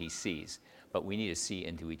me, he sees. But we need to see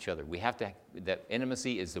into each other. That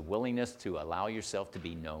intimacy is the willingness to allow yourself to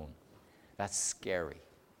be known. That's scary.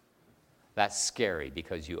 That's scary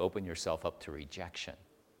because you open yourself up to rejection.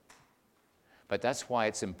 But that's why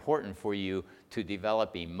it's important for you to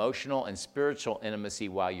develop emotional and spiritual intimacy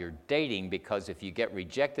while you're dating, because if you get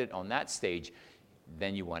rejected on that stage,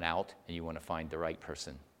 then you want out and you want to find the right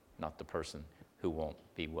person, not the person who won't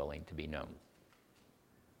be willing to be known.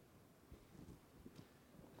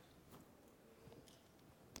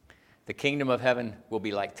 The kingdom of heaven will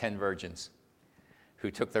be like 10 virgins who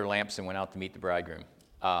took their lamps and went out to meet the bridegroom.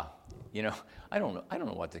 I don't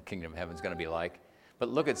know what the kingdom of heaven is going to be like. But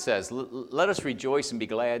look, it says, "Let us rejoice and be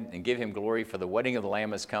glad and give him glory, for the wedding of the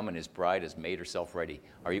Lamb has come and his bride has made herself ready."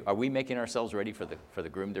 Are we making ourselves ready for the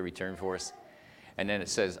groom to return for us? And then it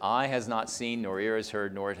says, "Eye has not seen, nor ear has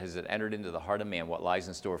heard, nor has it entered into the heart of man what lies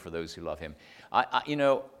in store for those who love him."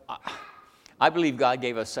 I believe God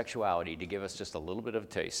gave us sexuality to give us just a little bit of a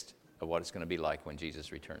taste of what it's going to be like when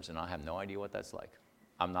Jesus returns. And I have no idea what that's like.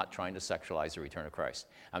 I'm not trying to sexualize the return of Christ.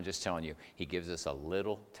 I'm just telling you, he gives us a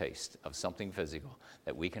little taste of something physical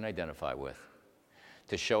that we can identify with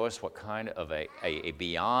to show us what kind of a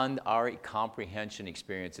beyond our comprehension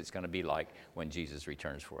experience it's going to be like when Jesus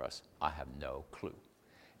returns for us. I have no clue.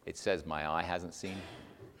 It says, my eye hasn't seen,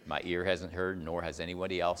 my ear hasn't heard, nor has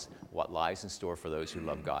anybody else what lies in store for those who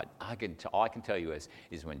love God. All I can tell you is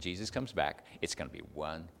when Jesus comes back, it's going to be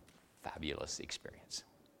one fabulous experience.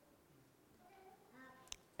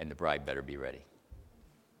 And the bride better be ready.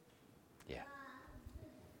 Yeah.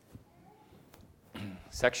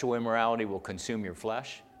 Sexual immorality will consume your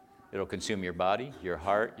flesh. It'll consume your body, your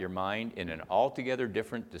heart, your mind in an altogether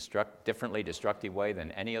differently destructive way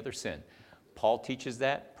than any other sin. Paul teaches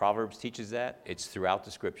that. Proverbs teaches that. It's throughout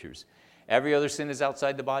the scriptures. Every other sin is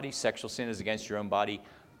outside the body. Sexual sin is against your own body.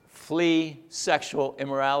 Flee sexual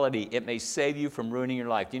immorality. It may save you from ruining your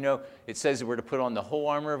life. Do you know, it says that we're to put on the whole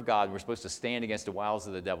armor of God. We're supposed to stand against the wiles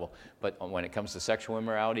of the devil. But when it comes to sexual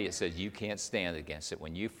immorality, it says you can't stand against it.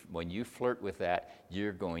 When you flirt with that,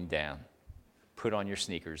 you're going down. Put on your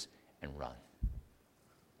sneakers and run.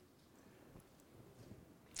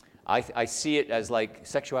 I see it as like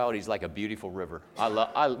sexuality is like a beautiful river.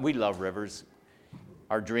 We love rivers.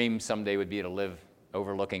 Our dream someday would be to live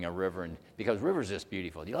overlooking a river, and because rivers are just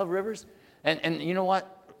beautiful. Do you love rivers? And you know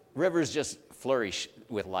what? Rivers just flourish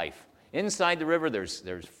with life. Inside the river, there's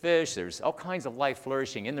fish. There's all kinds of life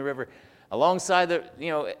flourishing in the river. Alongside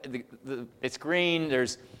it's green.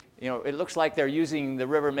 There's, it looks like they're using the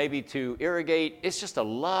river maybe to irrigate. It's just a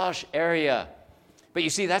lush area. But you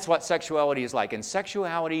see, that's what sexuality is like. And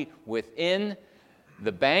sexuality within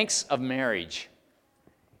the banks of marriage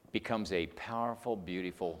becomes a powerful,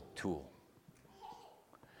 beautiful tool.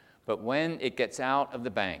 But when it gets out of the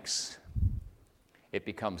banks, it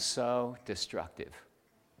becomes so destructive.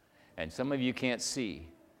 And some of you can't see,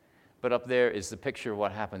 but up there is the picture of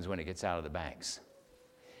what happens when it gets out of the banks.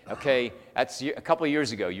 Okay, that's a couple of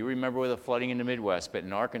years ago. You remember with the flooding in the Midwest, but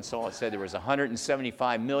in Arkansas it said there was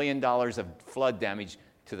 $175 million of flood damage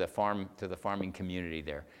to the farming community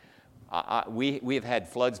there. We have had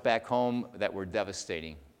floods back home that were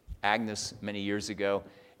devastating. Agnes, many years ago,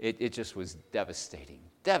 it just was devastating.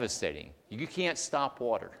 Devastating. You can't stop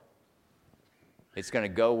water. It's going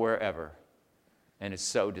to go wherever, and it's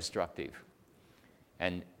so destructive.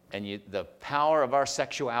 And the power of our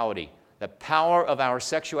sexuality. The power of our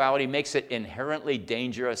sexuality makes it inherently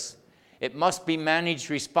dangerous. It must be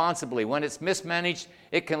managed responsibly. When it's mismanaged,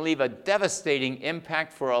 it can leave a devastating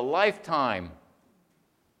impact for a lifetime.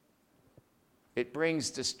 It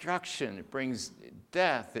brings destruction. It brings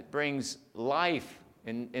death. It brings life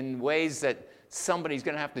in ways that somebody's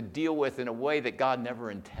going to have to deal with in a way that God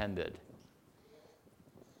never intended.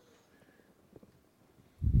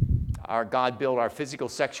 Our God built our physical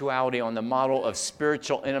sexuality on the model of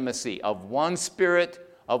spiritual intimacy, of one spirit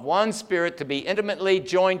to be intimately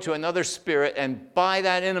joined to another spirit, and by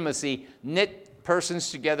that intimacy, knit persons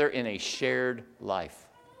together in a shared life.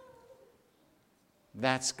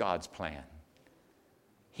 That's God's plan.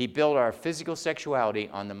 He built our physical sexuality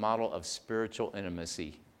on the model of spiritual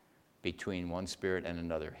intimacy between one spirit and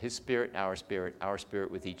another. His spirit, our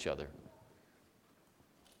spirit with each other.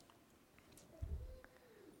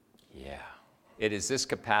 Yeah. It is this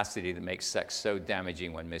capacity that makes sex so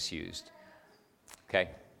damaging when misused. Okay,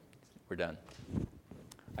 we're done.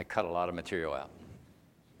 I cut a lot of material out.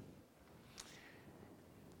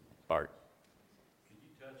 Bart. Could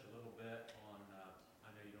you touch a little bit on,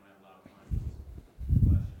 I know you don't have a lot of time for this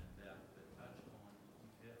question in depth, but touch on,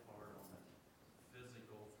 you hit hard on the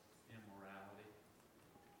physical immorality.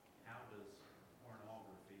 How does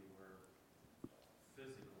pornography, where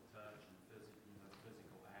physical touch and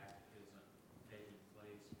physical act isn't taking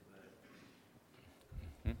place, but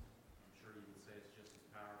I'm sure you would say it's just as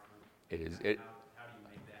powerful. It is. How do you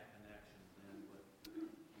make that connection then with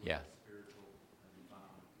spiritual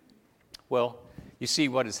defilement? Well, you see,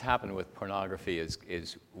 what has happened with pornography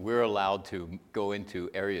is we're allowed to go into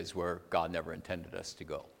areas where God never intended us to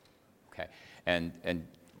go. Okay, and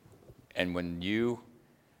when you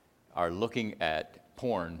are looking at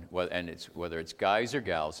porn, whether it's guys or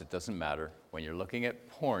gals, it doesn't matter. When you're looking at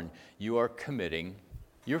porn, you're committing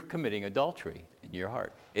adultery in your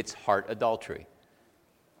heart. It's heart adultery.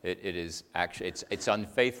 It is actually it's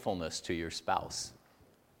unfaithfulness to your spouse.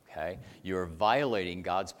 Okay, you're violating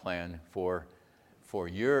God's plan for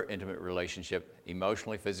your intimate relationship,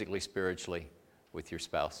 emotionally, physically, spiritually, with your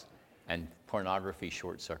spouse, and pornography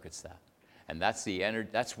short circuits that. And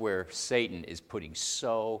that's where Satan is putting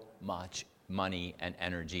so much money and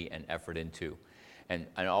energy and effort into.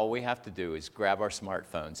 And all we have to do is grab our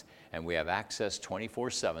smartphones, and we have access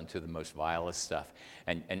 24/7 to the most vilest stuff.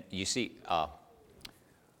 And you see,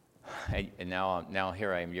 and now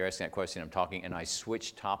here I am, you're asking that question, I'm talking, and I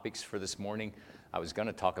switched topics for this morning. I was going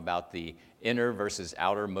to talk about the inner versus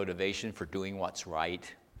outer motivation for doing what's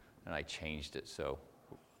right, and I changed it, so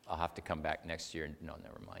I'll have to come back next year. No,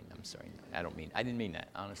 never mind, I'm sorry. I didn't mean that.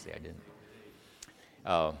 Honestly, I didn't.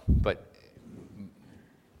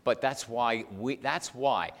 But that's why we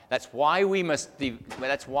must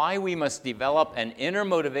develop an inner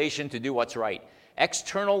motivation to do what's right.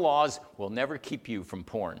 External laws will never keep you from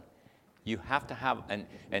porn. You have to have, and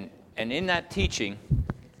in that teaching,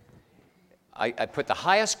 I put the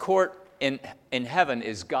highest court in heaven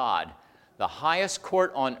is God. The highest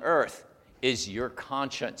court on earth is your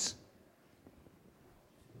conscience.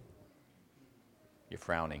 You're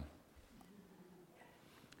frowning.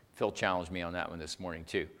 Phil challenged me on that one this morning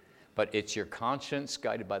too. But it's your conscience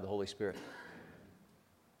guided by the Holy Spirit.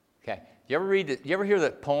 Okay. You ever hear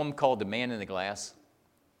that poem called The Man in the Glass?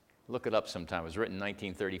 Look it up sometime. It was written in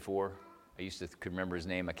 1934. I used to remember his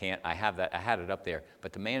name. I had it up there.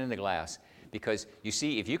 But The Man in the Glass. Because you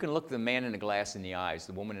see, if you can look the man in the glass in the eyes,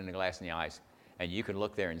 the woman in the glass in the eyes, and you can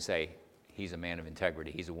look there and say, he's a man of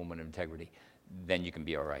integrity, he's a woman of integrity, then you can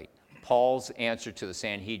be all right. Paul's answer to the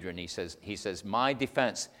Sanhedrin, he says, my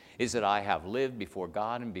defense is that I have lived before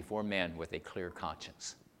God and before men with a clear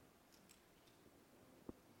conscience.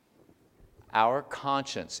 Our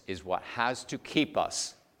conscience is what has to keep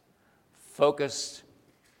us focused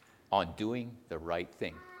on doing the right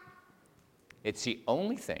thing. It's the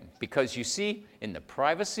only thing, because you see, in the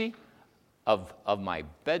privacy of my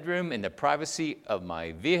bedroom, in the privacy of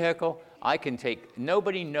my vehicle, I can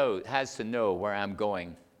nobody has to know where I'm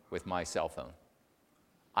going with my cell phone.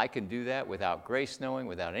 I can do that without Grace knowing,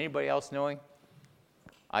 without anybody else knowing.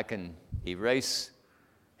 I can erase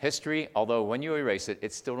history, although when you erase it,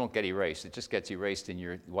 it still don't get erased. It just gets erased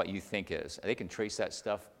in what you think is. They can trace that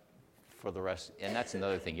stuff for the rest, and that's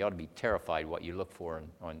another thing. You ought to be terrified what you look for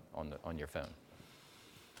on your phone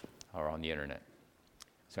or on the internet.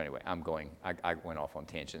 So anyway, I went off on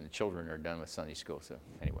tangent. The children are done with Sunday school, so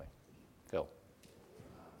anyway, Phil.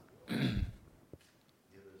 Give us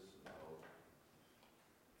hope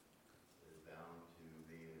is bound to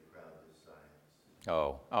be in a crowd of science.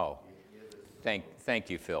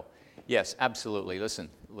 Thank you, Phil. Yes, absolutely.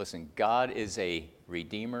 Listen, God is a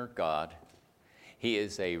redeemer God. He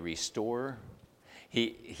is a restorer.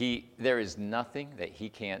 There is nothing that he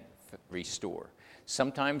can't restore.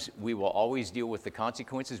 Sometimes we will always deal with the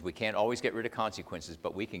consequences. We can't always get rid of consequences,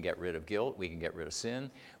 but we can get rid of guilt. We can get rid of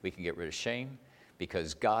sin. We can get rid of shame,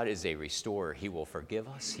 because God is a restorer. He will forgive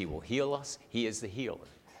us. He will heal us. He is the healer.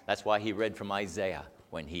 That's why he read from Isaiah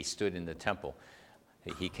when he stood in the temple.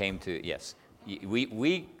 He came to, yes.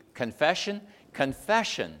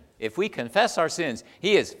 Confession. If we confess our sins,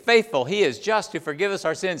 he is faithful, he is just to forgive us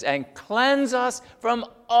our sins and cleanse us from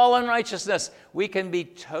all unrighteousness. We can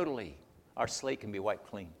be our slate can be wiped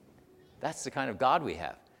clean. That's the kind of God we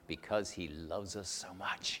have, because he loves us so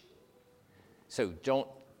much. So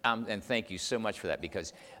and thank you so much for that,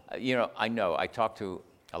 because, I talk to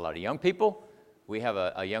a lot of young people. We have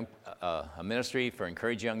a ministry for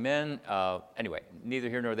encourage young men. Anyway, neither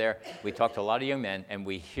here nor there. We talk to a lot of young men, and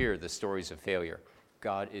we hear the stories of failure.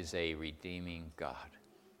 God is a redeeming God.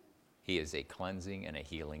 He is a cleansing and a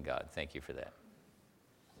healing God. Thank you for that.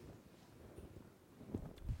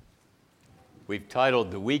 We've titled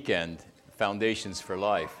the weekend, Foundations for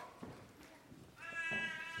Life.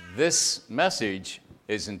 This message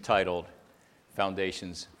is entitled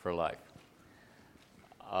Foundations for Life.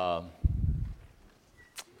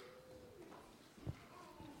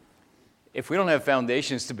 If we don't have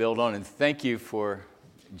foundations to build on, and thank you for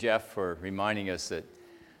Jeff for reminding us that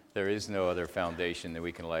there is no other foundation that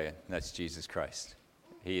we can lay, and that's Jesus Christ.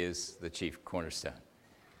 He is the chief cornerstone.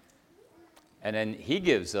 And then he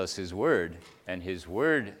gives us his word, and his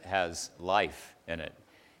word has life in it.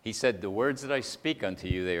 He said, the words that I speak unto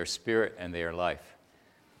you, they are spirit and they are life.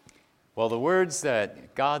 Well, the words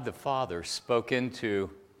that God the Father spoke into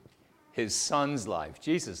his Son's life,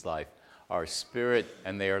 Jesus' life, are spirit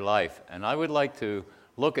and they are life. And I would like to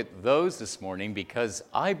look at those this morning, because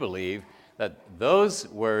I believe that those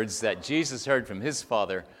words that Jesus heard from his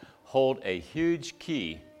Father hold a huge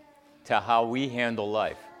key to how we handle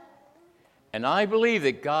life. And I believe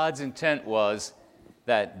that God's intent was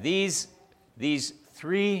that these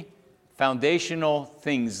three foundational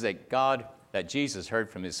things that Jesus heard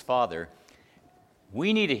from his Father,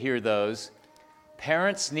 we need to hear those.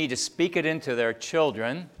 Parents need to speak it into their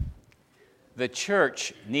children. The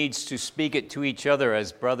church needs to speak it to each other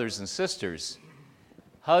as brothers and sisters.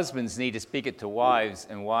 Husbands need to speak it to wives,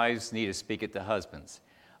 and wives need to speak it to husbands.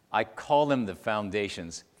 I call them the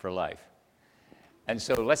foundations for life. And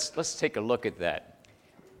so let's take a look at that.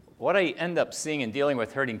 What I end up seeing in dealing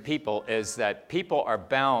with hurting people is that people are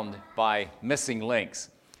bound by missing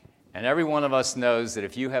links. And every one of us knows that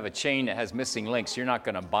if you have a chain that has missing links, you're not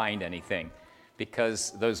going to bind anything,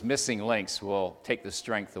 because those missing links will take the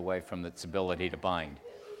strength away from its ability to bind.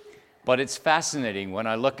 But it's fascinating when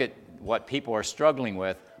I look at what people are struggling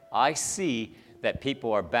with, I see that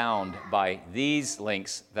people are bound by these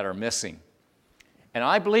links that are missing. And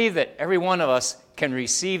I believe that every one of us can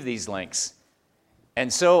receive these links.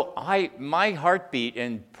 And so my heartbeat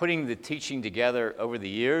in putting the teaching together over the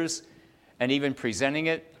years and even presenting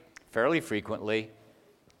it fairly frequently,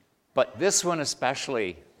 but this one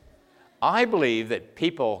especially, I believe that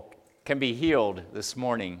people can be healed this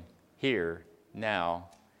morning, here, now,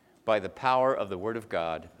 by the power of the Word of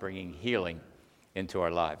God bringing healing into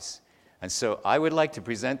our lives. And so I would like to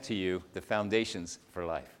present to you the foundations for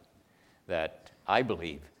life that I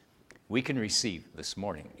believe we can receive this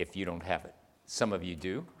morning if you don't have it. Some of you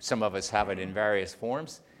do. Some of us have it in various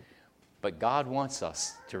forms. But God wants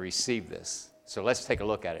us to receive this. So let's take a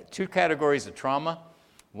look at it. 2 categories of trauma.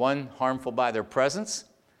 One, harmful by their presence.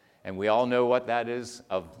 And we all know what that is,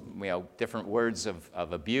 of different words of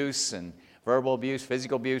abuse and verbal abuse,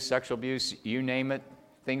 physical abuse, sexual abuse, you name it.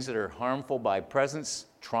 Things that are harmful by presence,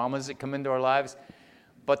 traumas that come into our lives.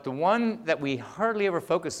 But the one that we hardly ever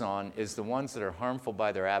focus on is the ones that are harmful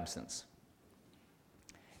by their absence.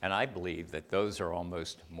 And I believe that those are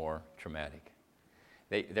almost more traumatic.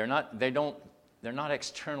 They're not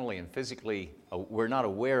externally and physically, we're not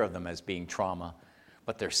aware of them as being trauma,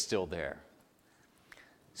 but they're still there.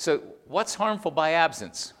 So what's harmful by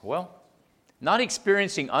absence? Well, not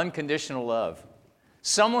experiencing unconditional love.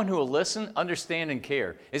 Someone who will listen, understand, and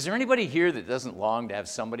care. Is there anybody here that doesn't long to have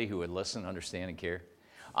somebody who would listen, understand, and care?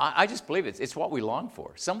 I just believe it's what we long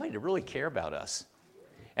for, somebody to really care about us.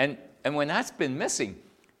 And when that's been missing,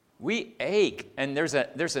 we ache, and there's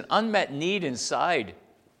an unmet need inside.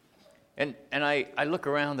 And I look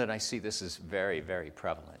around and I see this is very, very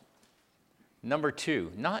prevalent. Number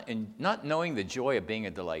 2, not knowing the joy of being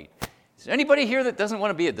a delight. Is there anybody here that doesn't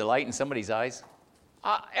want to be a delight in somebody's eyes?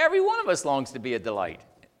 Every one of us longs to be a delight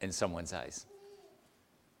in someone's eyes.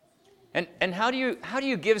 And how do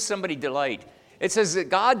you give somebody delight? It says that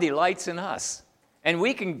God delights in us, and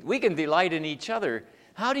we can delight in each other.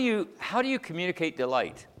 How do you communicate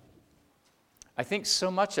delight? I think so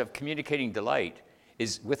much of communicating delight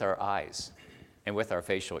is with our eyes and with our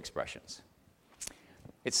facial expressions.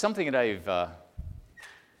 It's something that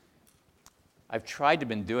I've tried to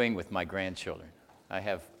been doing with my grandchildren. I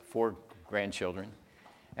have 4 grandchildren,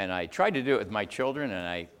 and I tried to do it with my children,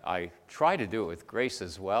 and I try to do it with Grace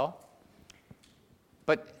as well.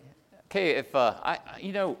 But okay, if I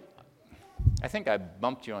think I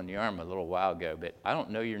bumped you on the arm a little while ago, but I don't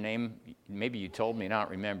know your name. Maybe you told me, and I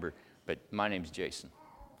don't remember. But my name's Jason.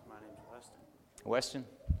 My name's Weston. Weston?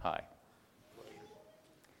 Hi.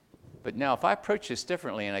 But now if I approach this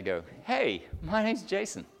differently and I go, hey, my name's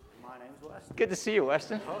Jason. My name's Weston. Good to see you,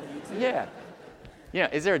 Weston. Oh, you too. Yeah. Yeah,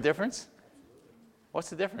 is there a difference? What's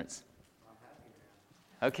the difference? I'm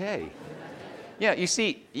happy. Okay. Yeah, you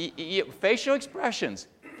see, facial expressions,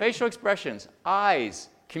 eyes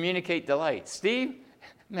communicate delight. Steve,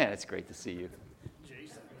 man, it's great to see you.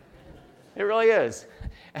 Jason. It really is.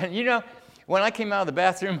 And you know, when I came out of the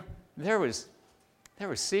bathroom, there was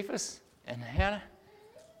Cephas and Hannah.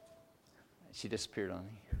 She disappeared on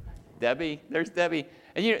me. Debbie, there's Debbie.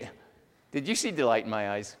 And did you see delight in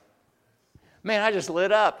my eyes? Man, I just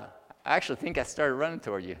lit up. I actually think I started running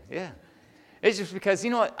toward you. Yeah. It's just because,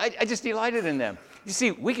 you know what, I just delighted in them. You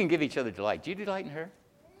see, we can give each other delight. Do you delight in her?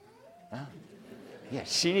 Huh? Yeah,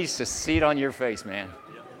 she needs to see it on your face, man.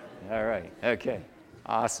 All right, okay,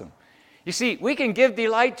 awesome. You see, we can give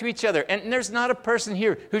delight to each other, and there's not a person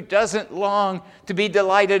here who doesn't long to be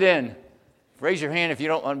delighted in. Raise your hand if you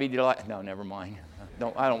don't want to be delighted. No, never mind.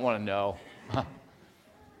 I don't want to know.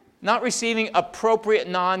 Not receiving appropriate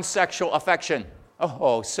non-sexual affection.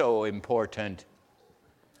 Oh, so important.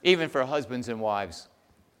 Even for husbands and wives.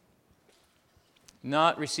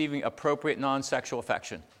 Not receiving appropriate non-sexual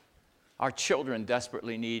affection. Our children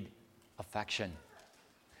desperately need affection.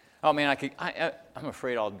 Oh man, I'm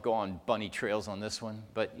afraid I'll go on bunny trails on this one,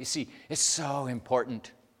 but you see, it's so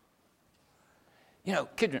important. You know,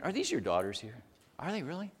 Kidron, are these your daughters here? Are they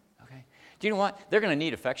really? Okay. Do you know what? They're going to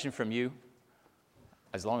need affection from you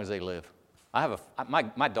as long as they live.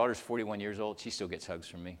 My daughter's 41 years old. She still gets hugs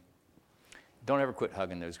from me. Don't ever quit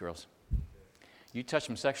hugging those girls. You touch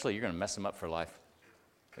them sexually, you're going to mess them up for life.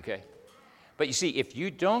 Okay? But you see, if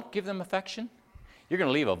you don't give them affection, you're going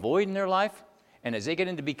to leave a void in their life. And as they get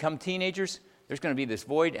into become teenagers, there's going to be this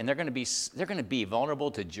void, and they're going to be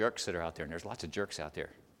vulnerable to jerks that are out there. And there's lots of jerks out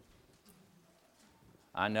there.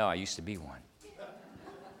 I know, I used to be one.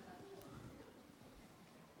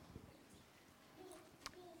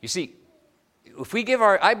 You see,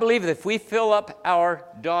 I believe that if we fill up our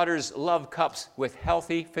daughters' love cups with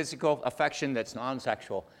healthy physical affection that's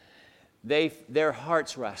non-sexual, their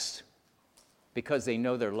hearts rest because they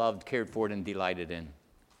know they're loved, cared for, and delighted in.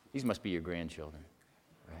 These must be your grandchildren,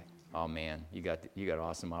 right? Oh man, you got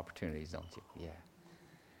awesome opportunities, don't you?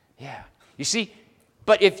 Yeah. You see,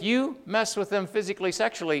 but if you mess with them physically,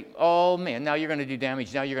 sexually, oh man, now you're going to do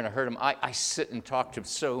damage. Now you're going to hurt them. I sit and talk to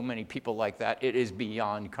so many people like that. It is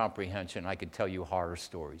beyond comprehension. I could tell you horror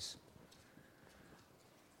stories.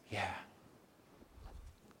 Yeah,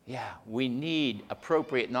 we need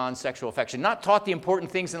appropriate non-sexual affection. Not taught the important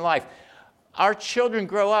things in life. Our children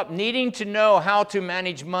grow up needing to know how to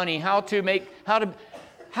manage money, how to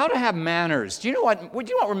have manners. Do you know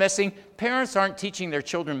what we're missing? Parents aren't teaching their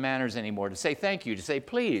children manners anymore, to say thank you, to say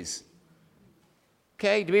please.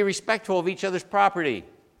 Okay, to be respectful of each other's property,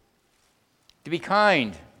 to be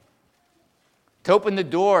kind, to open the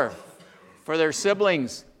door for their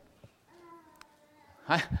siblings.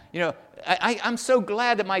 I'm so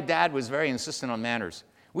glad that my dad was very insistent on manners.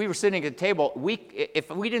 We were sitting at the table. If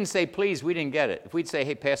we didn't say please, we didn't get it. If we'd say,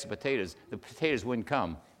 hey, pass the potatoes wouldn't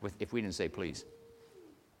come if we didn't say please.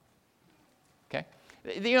 Okay?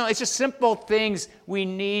 It's just simple things we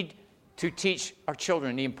need to teach our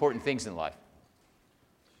children the important things in life.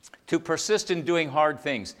 To persist in doing hard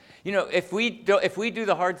things. If we do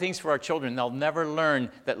the hard things for our children, they'll never learn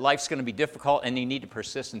that life's going to be difficult and they need to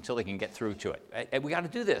persist until they can get through to it. And we got to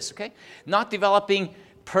do this, okay? Not developing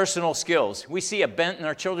personal skills. We see a bent in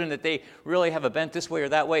our children that they really have a bent this way or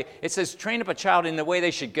that way. It says train up a child in the way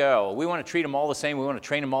they should go. We want to treat them all the same. We want to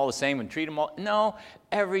train them all the same and treat them all. No,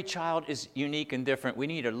 every child is unique and different. We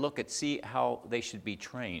need to see how they should be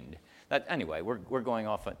trained. Anyway, we're going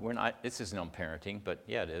off. We're not. This isn't on parenting, but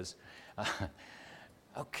yeah, it is.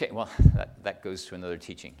 Okay, well, that goes to another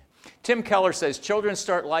teaching. Tim Keller says children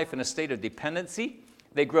start life in a state of dependency.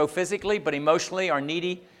 They grow physically, but emotionally are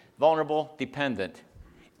needy, vulnerable, dependent.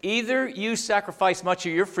 Either you sacrifice much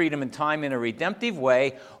of your freedom and time in a redemptive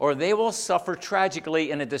way, or they will suffer tragically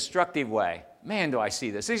in a destructive way. Man, do I see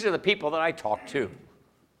this. These are the people that I talk to.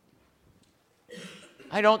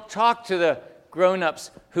 I don't talk to the grown-ups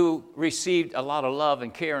who received a lot of love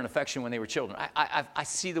and care and affection when they were children. I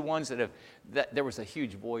see the ones that there was a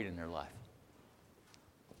huge void in their life.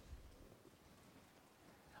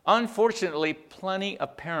 Unfortunately, plenty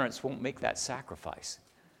of parents won't make that sacrifice.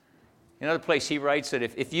 Another place he writes that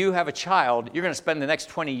if you have a child, you're going to spend the next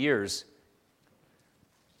 20 years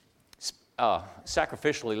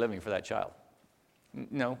sacrificially living for that child.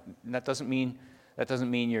 No, that doesn't mean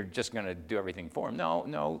you're just going to do everything for him.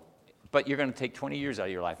 No, but you're going to take 20 years out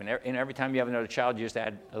of your life, and every time you have another child, you just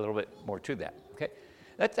add a little bit more to that. Okay,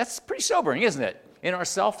 that's pretty sobering, isn't it? In our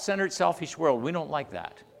self-centered, selfish world, we don't like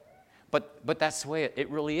that, but that's the way it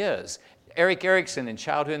really is. Erik Erikson in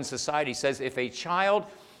Childhood and Society says if a child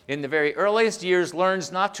in the very earliest years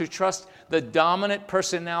learns not to trust the dominant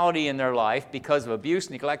personality in their life because of abuse,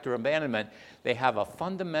 neglect, or abandonment, they have a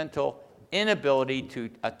fundamental inability to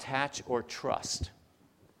attach or trust.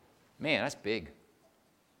 Man, that's big.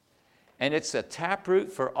 And it's a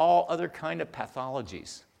taproot for all other kind of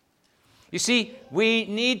pathologies. You see, we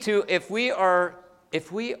need to, if we are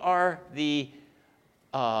the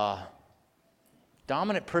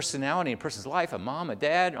dominant personality in a person's life, a mom, a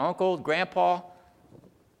dad, uncle, grandpa,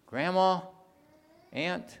 grandma,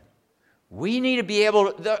 aunt, we need to be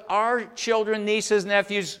able to, our children, nieces,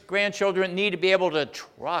 nephews, grandchildren need to be able to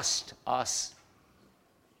trust us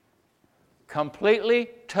completely,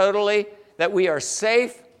 totally, that we are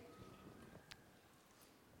safe,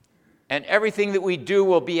 and everything that we do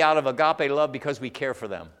will be out of agape love because we care for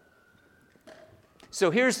them.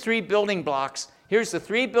 So here's 3 building blocks. Here's the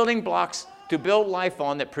 3 building blocks to build life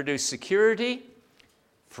on that produce security,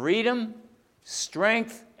 freedom,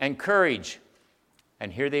 strength, and courage.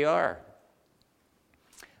 And here they are.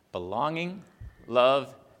 Belonging,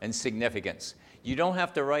 love, and significance. You don't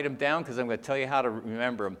have to write them down because I'm going to tell you how to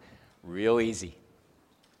remember them real easy.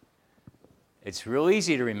 It's real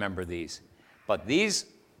easy to remember these. But these,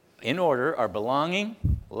 in order, are belonging,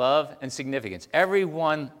 love, and significance.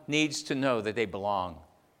 Everyone needs to know that they belong.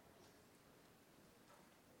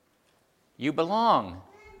 You belong.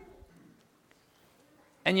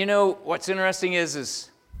 And you know, what's interesting is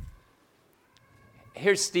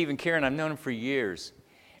here's Steve and Karen. I've known them for years.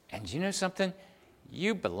 And you know something?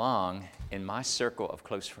 You belong in my circle of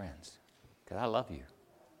close friends because I love you.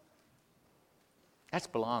 That's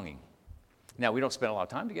belonging. Now, we don't spend a lot of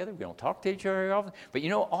time together. We don't talk to each other very often. But you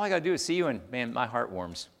know, all I got to do is see you, and man, my heart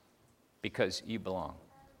warms because you belong.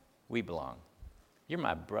 We belong. You're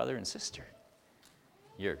my brother and sister.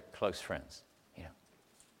 You're close friends. You know.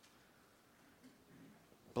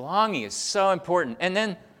 Belonging is so important. And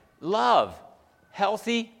then love,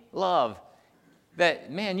 healthy love.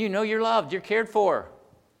 That, man, you know you're loved, you're cared for.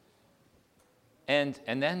 And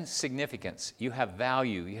then significance. You have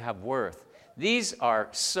value, you have worth. These are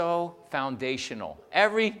so foundational.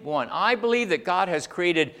 Every one. I believe that God has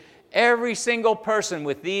created every single person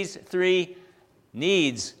with these three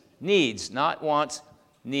needs, not wants,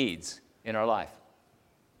 needs in our life.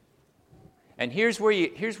 And here's where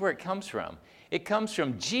it comes from. It comes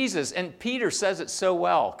from Jesus, and Peter says it so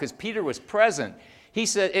well, because Peter was present. He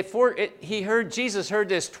said, Jesus heard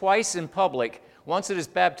this twice in public, once at his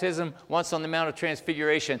baptism, once on the Mount of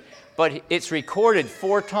Transfiguration, but it's recorded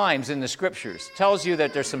 4 times in the Scriptures. Tells you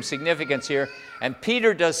that there's some significance here, and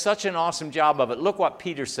Peter does such an awesome job of it. Look what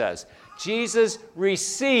Peter says. Jesus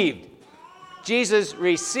received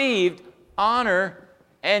honor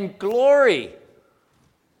and glory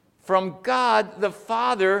from God the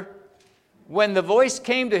Father when the voice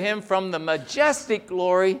came to him from the majestic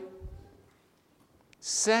glory,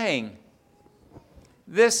 saying,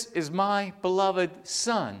 "This is my beloved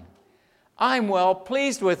Son. I'm well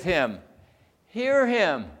pleased with him. Hear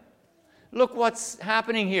him." Look what's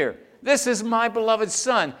happening here. This is my beloved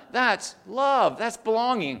Son. That's love. That's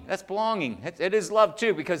belonging. That's belonging. It is love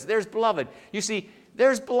too, because there's beloved. You see,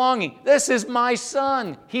 there's belonging. This is my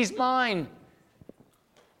Son. He's mine.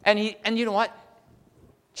 And you know what?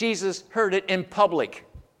 Jesus heard it in public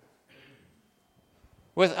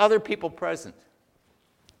with other people present.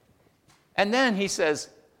 And then he says,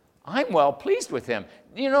 I'm well pleased with him.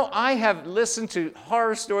 You know, I have listened to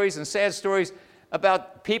horror stories and sad stories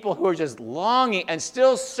about people who are just longing and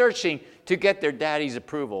still searching to get their daddy's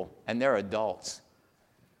approval, and they're adults.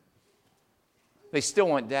 They still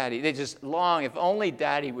want daddy. They just long, if only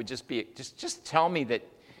daddy would just tell me that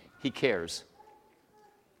he cares.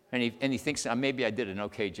 And he thinks, maybe I did an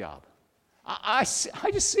okay job. I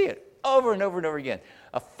just see it over and over and over again.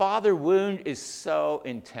 A father wound is so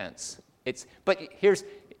intense.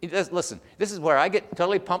 Listen, this is where I get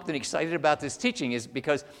totally pumped and excited about this teaching, is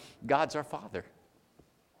because God's our Father.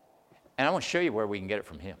 And I want to show you where we can get it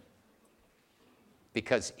from him.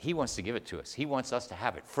 Because he wants to give it to us. He wants us to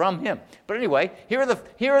have it from him. But anyway, here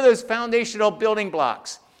are those foundational building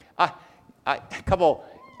blocks. About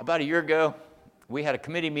a year ago, we had a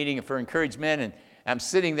committee meeting for Encouraged Men, and I'm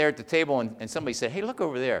sitting there at the table, and somebody said, "Hey, look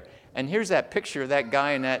over there." And here's that picture of that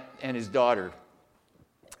guy and his daughter.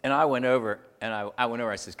 And I went over,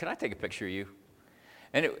 I said, "Can I take a picture of you?"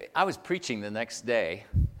 And I was preaching the next day,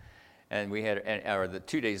 and the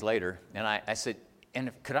 2 days later, and I said,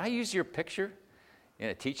 could I use your picture in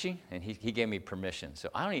a teaching? And he gave me permission. So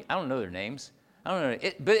I don't know their names. I don't know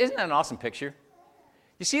it, but isn't that an awesome picture?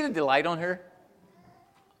 You see the delight on her?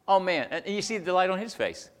 Oh man, and you see the delight on his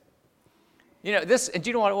face. You know, do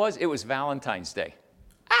you know what it was? It was Valentine's Day.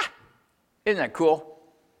 Isn't that cool?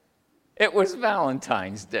 It was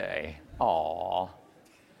Valentine's Day. Aww.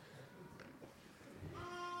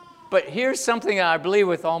 But here's something I believe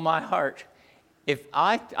with all my heart. If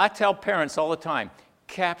I tell parents all the time,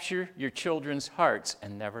 capture your children's hearts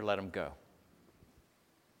and never let them go.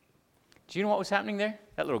 Do you know what was happening there?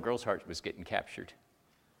 That little girl's heart was getting captured.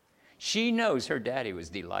 She knows her daddy was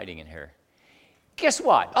delighting in her. Guess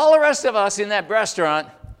what? All the rest of us in that restaurant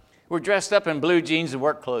were dressed up in blue jeans and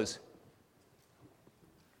work clothes.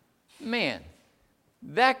 Man,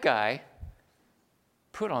 that guy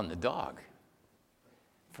put on the dog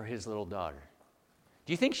for his little daughter.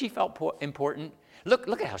 Do you think she felt important? Look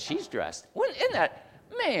at how she's dressed. Isn't that,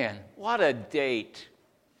 man, what a date.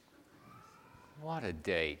 What a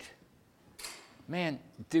date. Man,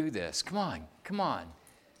 do this. Come on.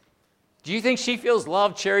 Do you think she feels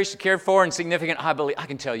loved, cherished, cared for, and significant? I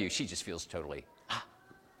can tell you, she just feels totally.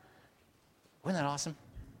 Wasn't that awesome?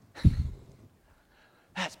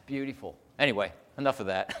 That's beautiful. Anyway, enough of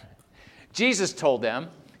that. Jesus told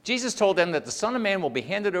them that the Son of Man will be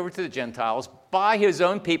handed over to the Gentiles by his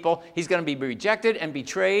own people. He's going to be rejected and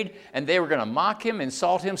betrayed, and they were going to mock him,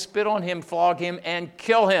 insult him, spit on him, flog him, and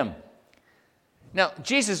kill him. Now,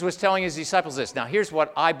 Jesus was telling his disciples this. Now, here's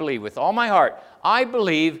what I believe with all my heart. I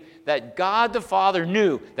believe that God the Father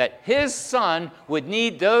knew that his Son would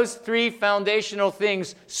need those 3 foundational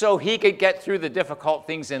things so he could get through the difficult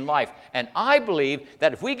things in life. And I believe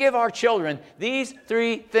that if we give our children these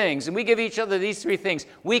 3 things, and we give each other these 3 things,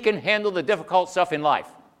 we can handle the difficult stuff in life.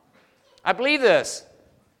 I believe this.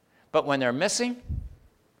 But when they're missing,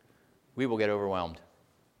 we will get overwhelmed.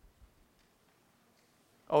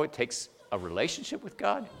 Oh, it takes a relationship with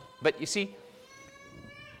God. But you see,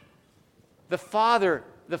 the Father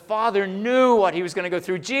knew what he was going to go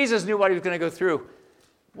through. Jesus knew what he was going to go through.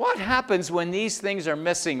 What happens when these things are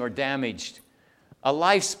missing or damaged? A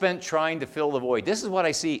life spent trying to fill the void. This is what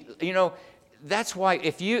I see. You know, that's why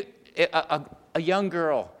if you, a young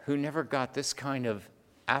girl who never got this kind of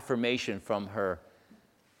affirmation from her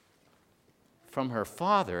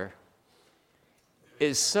father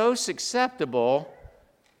is so susceptible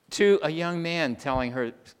to a young man telling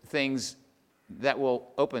her things that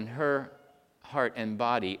will open her heart and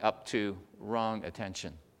body up to wrong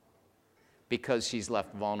attention because she's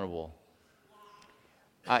left vulnerable.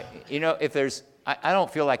 I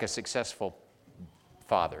don't feel like a successful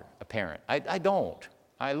father, a parent. I don't.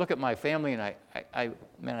 I look at my family and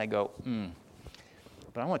I go,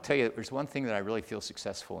 But I want to tell you, there's one thing that I really feel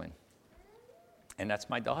successful in, and that's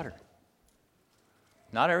my daughter.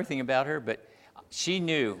 Not everything about her, but she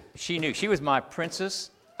knew. She was my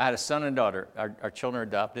princess. I had a son and daughter. Our children are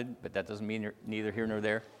adopted, but that doesn't mean they're neither here nor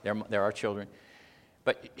there. They're our children.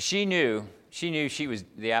 But she knew she was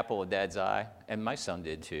the apple of Dad's eye, and my son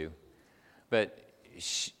did too. But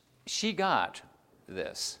she got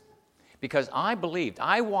this because I believed.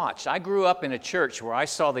 I grew up in a church where I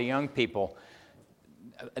saw the young people.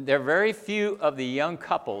 There are very few of the young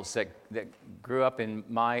couples that grew up in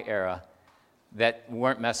my era that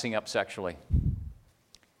weren't messing up sexually.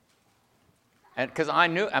 And because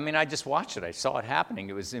I just watched it. I saw it happening.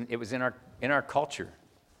 It was in our culture.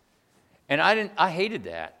 And I hated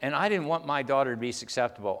that. And I didn't want my daughter to be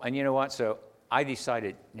susceptible. And you know what? So I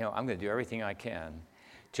decided, I'm going to do everything I can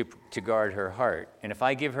to guard her heart. And if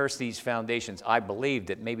I give her these foundations, I believe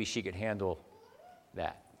that maybe she could handle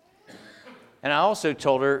that. And I also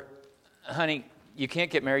told her, honey, you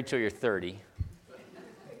can't get married till you're 30.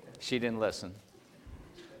 She didn't listen.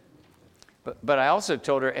 But I also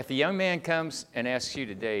told her, if a young man comes and asks you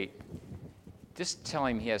to date, just tell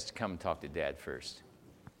him he has to come and talk to Dad first.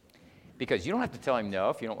 Because you don't have to tell him no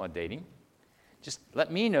if you don't want to date him. Just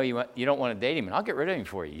let me know you don't want to date him, and I'll get rid of him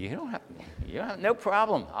for you. You don't have no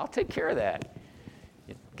problem. I'll take care of that.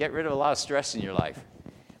 Get rid of a lot of stress in your life.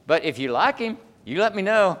 But if you like him, you let me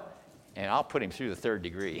know, and I'll put him through the 3rd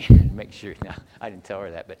degree to make sure. No, I didn't tell her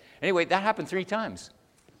that. But anyway, that happened 3 times.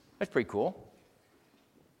 That's pretty cool.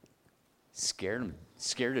 Scared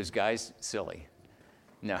those guys silly.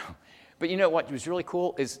 No. But you know what was really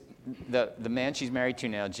cool is the man she's married to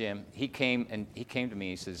now, Jim, he came to me,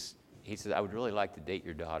 he says, I would really like to date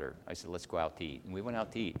your daughter. I said, let's go out to eat. And we went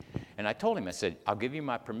out to eat. And I told him, I said, I'll give you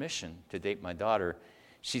my permission to date my daughter.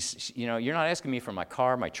 You're not asking me for my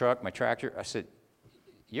car, my truck, my tractor. I said,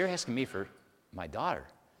 you're asking me for my daughter.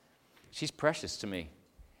 She's precious to me.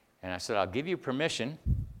 And I said, I'll give you permission,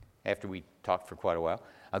 after we talked for quite a while,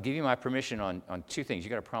 I'll give you my permission on 2 things. You've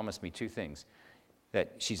got to promise me 2 things.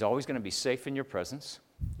 That she's always going to be safe in your presence.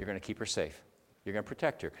 You're going to keep her safe. You're going to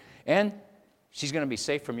protect her. And she's going to be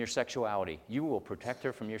safe from your sexuality. You will protect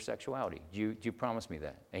her from your sexuality. Do you promise me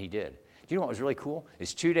that? And he did. Do you know what was really cool?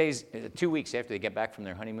 It's 2 weeks after they get back from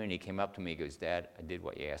their honeymoon, he came up to me and goes, Dad, I did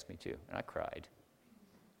what you asked me to. And I cried.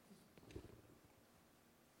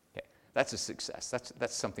 Okay. That's a success.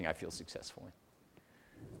 That's something I feel successful in.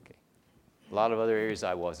 Okay. A lot of other areas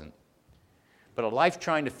I wasn't. But a life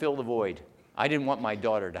trying to fill the void. I didn't want my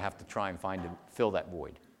daughter to have to try and fill that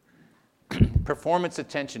void. Performance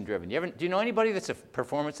attention driven. Do you know anybody that's a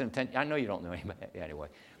performance and attention? I know you don't know anybody anyway.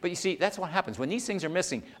 But you see, that's what happens. When these things are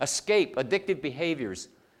missing, escape, addictive behaviors,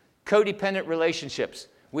 codependent relationships,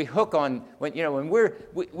 we hook on, when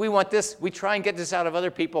we want this, we try and get this out of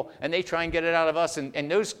other people, and they try and get it out of us,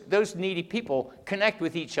 and those needy people connect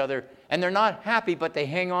with each other, and they're not happy, but they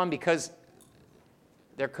hang on because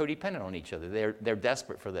they're codependent on each other. They're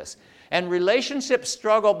desperate for this. And relationships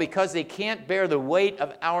struggle because they can't bear the weight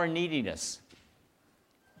of our neediness.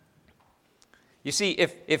 You see,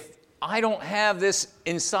 if I don't have this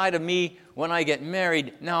inside of me when I get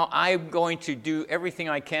married, now I'm going to do everything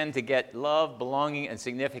I can to get love, belonging, and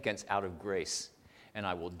significance out of Grace. And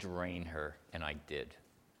I will drain her, and I did.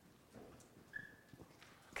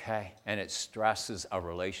 Okay? And it stresses a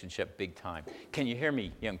relationship big time. Can you hear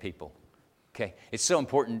me, young people? Okay, it's so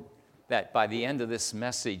important that by the end of this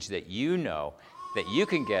message that you know that you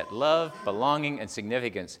can get love, belonging, and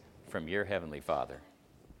significance from your Heavenly Father.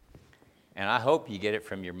 And I hope you get it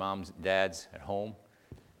from your moms and dads at home,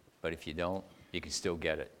 but if you don't, you can still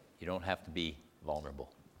get it. You don't have to be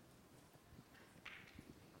vulnerable.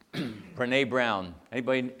 Brené Brown.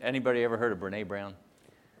 Anybody ever heard of Brené Brown?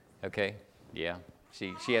 Okay, yeah.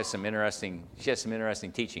 She has some interesting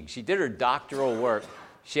teaching. She did her doctoral work.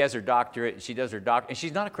 She has her doctorate. She does her and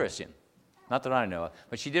she's not a Christian, not that I know of,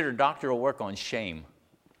 but she did her doctoral work on shame.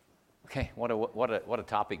 Okay, what a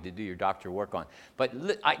topic to do your doctoral work on. But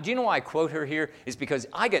do you know why I quote her here? Is because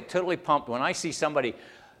I get totally pumped when I see somebody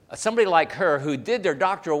like her who did their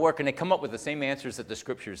doctoral work and they come up with the same answers that the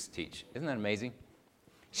scriptures teach. Isn't that amazing?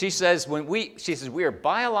 She says we are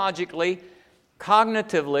biologically,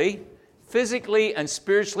 cognitively, physically, and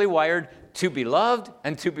spiritually wired to be loved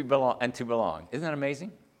and to belong. Isn't that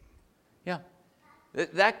amazing? Yeah.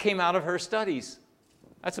 That came out of her studies.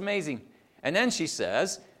 That's amazing. And then she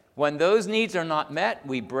says, when those needs are not met,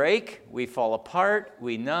 we break, we fall apart,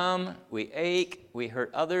 we numb, we ache, we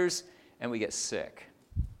hurt others, and we get sick.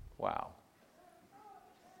 Wow.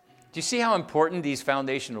 Do you see how important these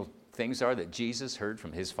foundational things are that Jesus heard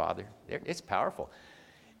from his Father? It's powerful.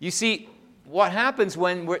 You see, what happens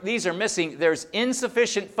when these are missing, there's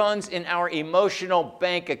insufficient funds in our emotional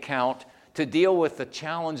bank account to deal with the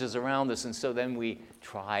challenges around us, and so then we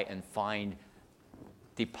try and find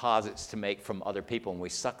deposits to make from other people, and we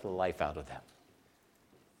suck the life out of them.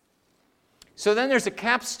 So then there's a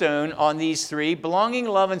capstone on these three: belonging,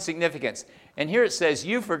 love, and significance. And here it says,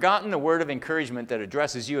 you've forgotten the word of encouragement that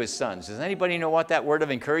addresses you as sons. Does anybody know what that word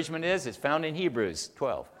of encouragement is? It's found in Hebrews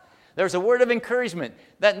 12. There's a word of encouragement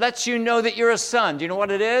that lets you know that you're a son. Do you know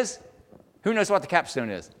what it is? Who knows what the capstone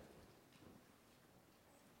is?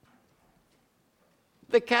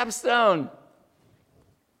 The capstone.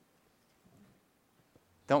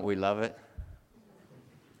 Don't we love it?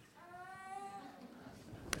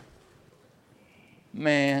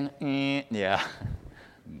 Man, yeah.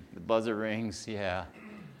 The buzzer rings, yeah.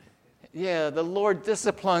 Yeah, the Lord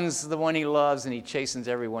disciplines the one he loves, and he chastens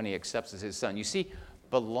everyone he accepts as his son. You see,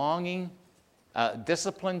 belonging,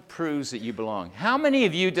 discipline proves that you belong. How many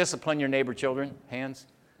of you discipline your neighbor children? Hands?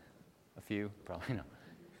 A few, probably no.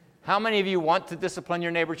 How many of you want to discipline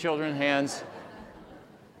your neighbor children? Hands.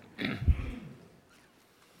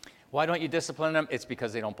 Why don't you discipline them? It's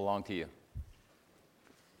because they don't belong to you.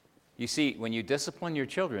 You see, when you discipline your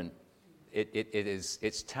children,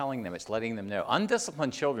 it's telling them, it's letting them know.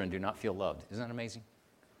 Undisciplined children do not feel loved. Isn't that amazing?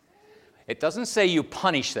 It doesn't say you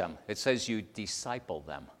punish them. It says you disciple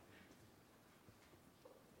them.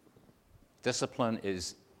 Discipline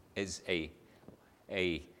is a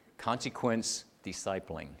consequence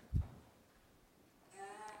discipling.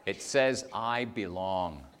 It says, I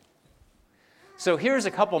belong. So here's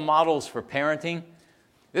a couple models for parenting.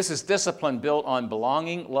 This is discipline built on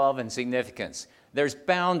belonging, love, and significance. There's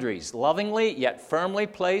boundaries, lovingly yet firmly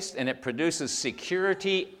placed, and it produces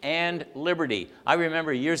security and liberty. I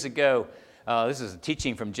remember years ago, this is a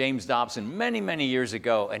teaching from James Dobson many, many years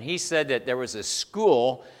ago, and he said that there was a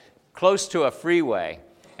school close to a freeway,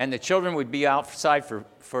 and the children would be outside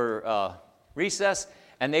for recess,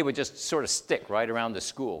 and they would just sort of stick right around the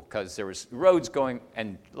school because there was roads going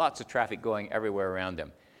and lots of traffic going everywhere around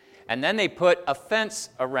them. And then they put a fence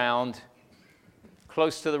around,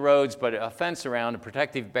 close to the roads, but a fence around, a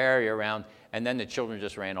protective barrier around, and then the children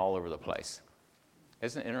just ran all over the place.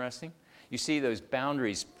 Isn't it interesting? You see, those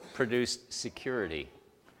boundaries produce security.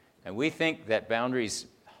 And we think that boundaries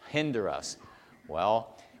hinder us.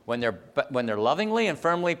 Well, when they're lovingly and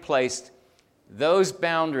firmly placed, those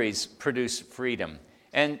boundaries produce freedom.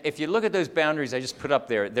 And if you look at those boundaries I just put up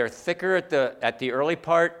there, they're thicker at the early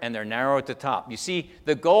part and they're narrow at the top. You see,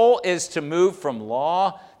 the goal is to move from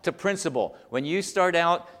law to principle. When you start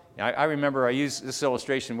out, I remember I used this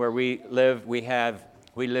illustration where we live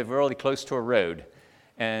really close to a road,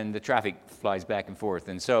 and the traffic flies back and forth.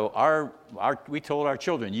 And so we told our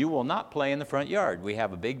children, you will not play in the front yard. We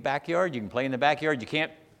have a big backyard. You can play in the backyard.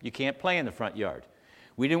 You can't play in the front yard.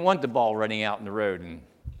 We didn't want the ball running out in the road and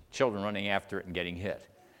children running after it and getting hit.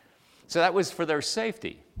 So that was for their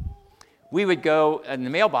safety. We would go, and the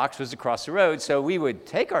mailbox was across the road, so we would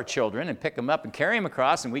take our children and pick them up and carry them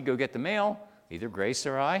across, and we'd go get the mail, either Grace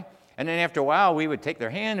or I. And then after a while, we would take their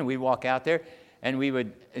hand and we'd walk out there, and we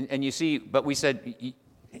would, and you see, but we said,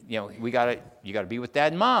 you got to be with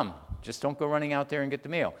Dad and Mom. Just don't go running out there and get the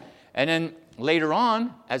mail. And then later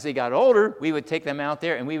on, as they got older, we would take them out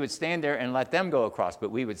there and we would stand there and let them go across.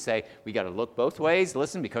 But we would say, we got to look both ways,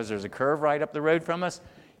 listen, because there's a curve right up the road from us.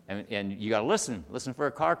 And you got to listen for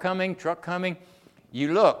a car coming, truck coming.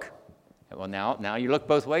 You look. Well, now you look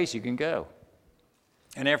both ways, you can go.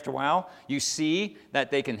 And after a while, you see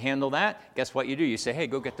that they can handle that. Guess what you do? You say, hey,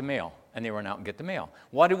 go get the mail. And they run out and get the mail.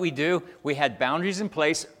 What did we do? We had boundaries in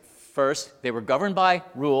place. First, they were governed by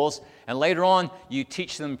rules. And later on, you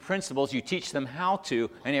teach them principles. You teach them how to.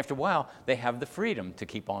 And after a while, they have the freedom to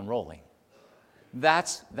keep on rolling.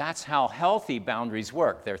 That's how healthy boundaries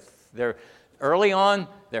work. They're early on,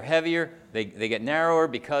 they're heavier. They get narrower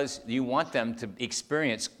because you want them to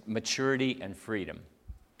experience maturity and freedom.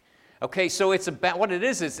 Okay, so what it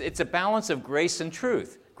is it's a balance of grace and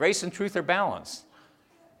truth. Grace and truth are balanced.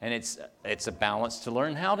 And it's a balance to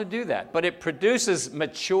learn how to do that. But it produces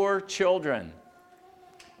mature children.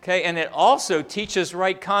 Okay, and it also teaches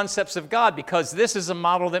right concepts of God, because this is a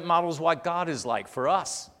model that models what God is like for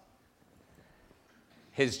us.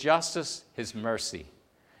 His justice, His mercy.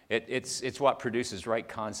 It's what produces right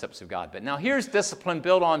concepts of God. But now here's discipline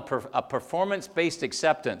built on a performance-based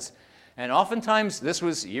acceptance. And oftentimes, this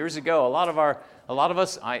was years ago, a lot of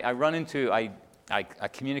us, I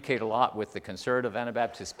communicate a lot with the conservative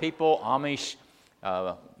Anabaptist people, Amish,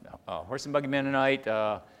 Horse and Buggy Mennonite,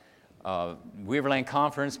 Weaverland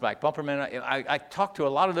Conference, Black Bumper Mennonite. I talk to a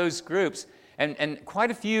lot of those groups, and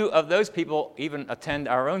quite a few of those people even attend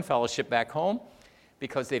our own fellowship back home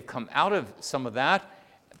because they've come out of some of that.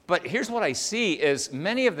 But here's what I see is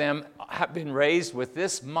many of them have been raised with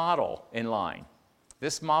this model in mind.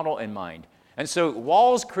 And so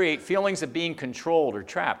walls create feelings of being controlled or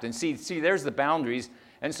trapped. And see, there's the boundaries.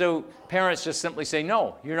 And so parents just simply say,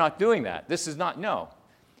 no, you're not doing that. This is not, no.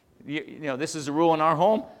 You know, this is the rule in our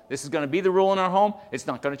home. This is going to be the rule in our home. It's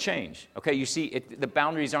not going to change. Okay, you see, the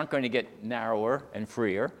boundaries aren't going to get narrower and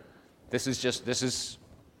freer. This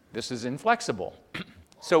is inflexible.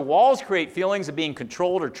 So walls create feelings of being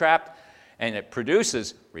controlled or trapped, and it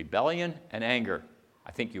produces rebellion and anger.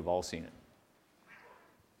 I think you've all seen it.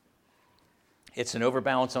 It's an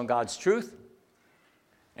overbalance on God's truth,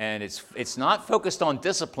 and it's not focused on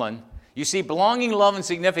discipline. You see, belonging, love, and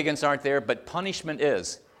significance aren't there, but punishment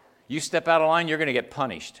is. You step out of line, you're going to get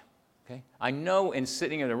punished. Okay? I know in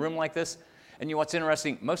sitting in a room like this, and you know what's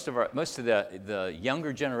interesting, most of the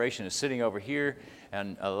younger generation is sitting over here,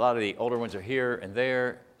 and a lot of the older ones are here and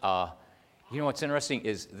there. You know what's interesting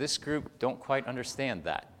is this group don't quite understand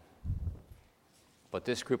that, but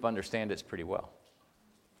this group understands it pretty well,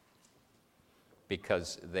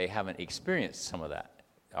 because they haven't experienced some of that.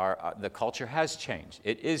 The culture has changed.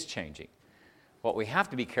 It is changing. What we have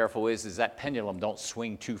to be careful is that pendulum don't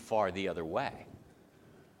swing too far the other way.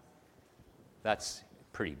 That's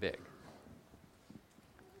pretty big.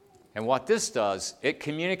 And what this does, it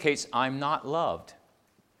communicates, I'm not loved.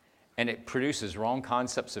 And it produces wrong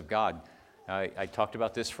concepts of God. I talked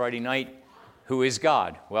about this Friday night. Who is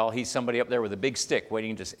God? Well, He's somebody up there with a big stick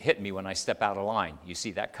waiting to hit me when I step out of line. You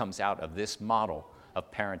see, that comes out of this model of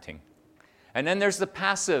parenting. And then there's the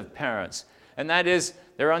passive parents. And that is,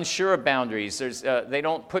 they're unsure of boundaries. They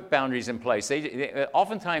don't put boundaries in place.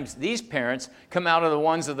 Oftentimes, these parents come out of the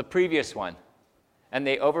ones of the previous one. And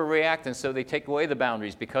they overreact, and so they take away the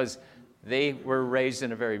boundaries because they were raised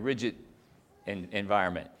in a very rigid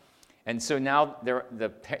environment. And so now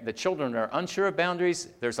the children are unsure of boundaries.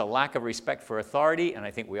 There's a lack of respect for authority, and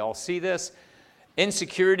I think we all see this.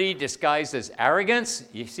 Insecurity disguised as arrogance.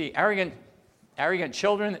 You see, arrogant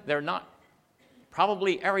children, they're not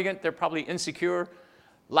probably arrogant, they're probably insecure.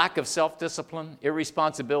 Lack of self-discipline,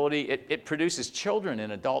 irresponsibility. It produces children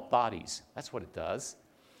in adult bodies. That's what it does.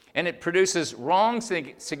 And it produces wrong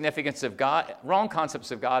significance of God, wrong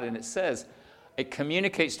concepts of God, and it says, it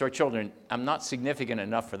communicates to our children, I'm not significant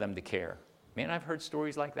enough for them to care. Man, I've heard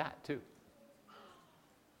stories like that too.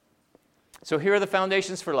 So here are the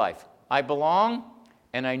foundations for life. I belong,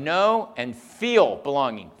 and I know, and feel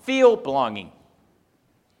belonging. Feel belonging.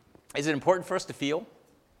 Is it important for us to feel?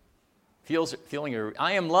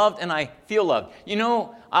 I am loved, and I feel loved. You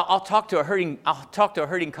know, I'll talk to a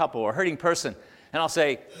hurting couple or a hurting person, and I'll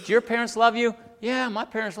say, do your parents love you? Yeah, my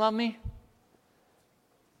parents love me.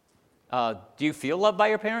 Do you feel loved by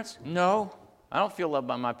your parents? No, I don't feel loved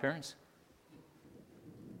by my parents.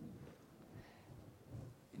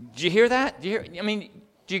 Do you hear that? Do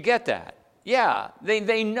you get that? Yeah,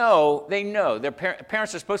 they know. Their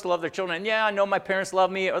parents are supposed to love their children. And yeah, I know my parents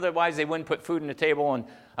love me. Otherwise, they wouldn't put food on the table and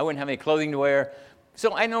I wouldn't have any clothing to wear.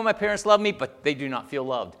 So I know my parents love me, but they do not feel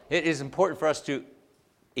loved. It is important for us to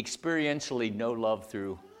experientially know love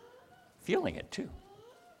through feeling it too.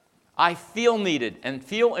 I feel needed and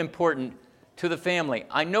feel important to the family.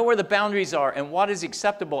 I know where the boundaries are and what is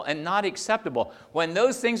acceptable and not acceptable. When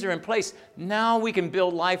those things are in place, now we can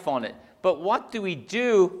build life on it. But what do we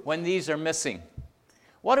do when these are missing?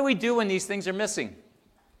 What do we do when these things are missing?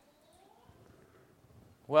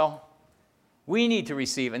 Well, We need to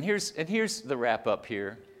receive, and here's the wrap up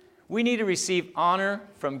here. We need to receive honor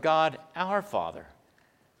from God our Father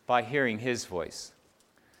by hearing his voice.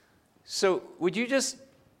 So would you just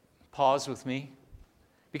pause with me?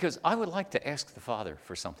 Because I would like to ask the Father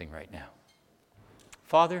for something right now.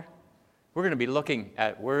 Father, we're going to be looking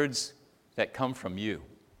at words that come from you.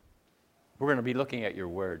 We're going to be looking at your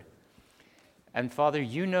word. And Father,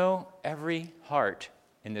 you know every heart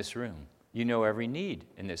in this room. You know every need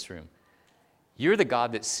in this room. You're the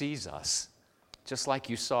God that sees us, just like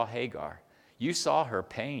you saw Hagar. You saw her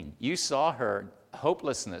pain. You saw her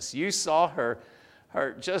hopelessness. You saw her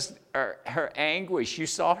anguish. You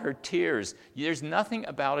saw her tears. There's nothing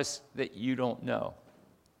about us that you don't know.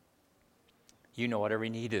 You know what every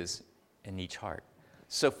need is in each heart.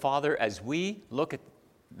 So, Father, as we look at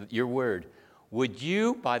your word, would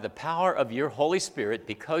you, by the power of your Holy Spirit,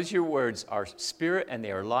 because your words are spirit and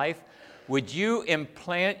they are life, would you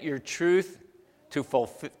implant your truth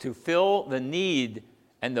to fill the need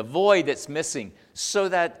and the void that's missing, so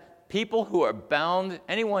that people who are bound,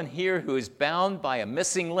 anyone here who is bound by a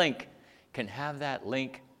missing link, can have that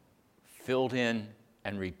link filled in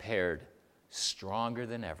and repaired stronger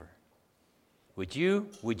than ever? Would you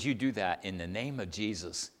do that in the name of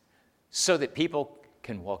Jesus, so that people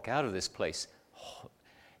can walk out of this place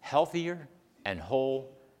healthier and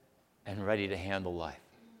whole and ready to handle life?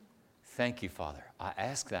 Thank you, Father. I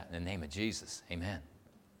ask that in the name of Jesus. Amen.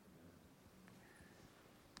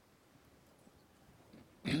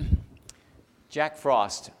 Jack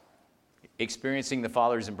Frost, Experiencing the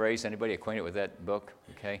Father's Embrace. Anybody acquainted with that book?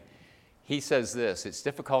 Okay. He says this: it's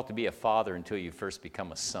difficult to be a father until you first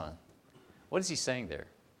become a son. What is he saying there?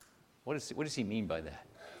 What does he mean by that?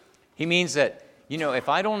 He means that, if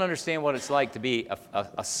I don't understand what it's like to be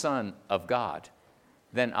a son of God,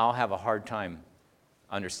 then I'll have a hard time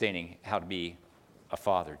understanding how to be a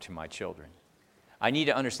father to my children. I need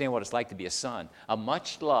to understand what it's like to be a son, a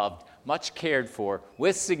much loved, much cared for,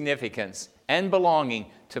 with significance and belonging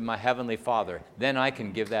to my Heavenly Father. Then I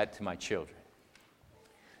can give that to my children.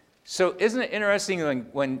 So isn't it interesting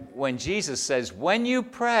when Jesus says, when you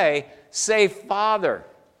pray, say Father?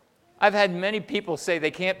 I've had many people say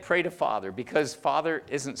they can't pray to Father because Father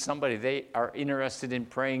isn't somebody they are interested in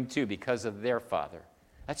praying to because of their Father.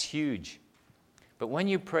 That's huge. But when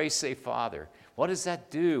you pray, say Father. What does that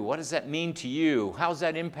do? What does that mean to you? How does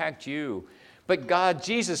that impact you? But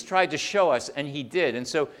Jesus tried to show us, and he did. And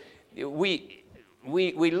so we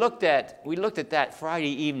looked at that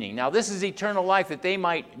Friday evening. Now, this is eternal life, that they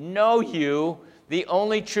might know you, the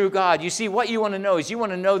only true God. You see, what you want to know is you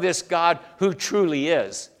want to know this God who truly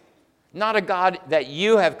is. Not a God that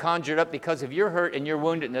you have conjured up because of your hurt and your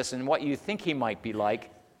woundedness and what you think he might be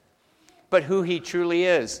like, but who he truly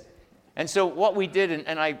is. And so what we did,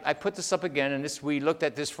 and I put this up again, and we looked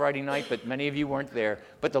at this Friday night, but many of you weren't there.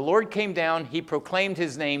 But the Lord came down, he proclaimed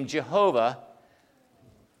his name, Jehovah,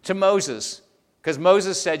 to Moses. Because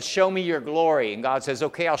Moses said, show me your glory. And God says,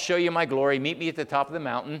 okay, I'll show you my glory. Meet me at the top of the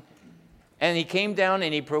mountain. And he came down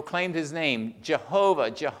and he proclaimed his name,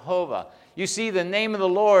 Jehovah, Jehovah. You see, the name of the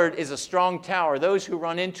Lord is a strong tower. Those who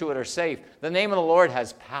run into it are safe. The name of the Lord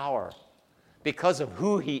has power because of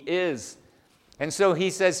who he is. And so he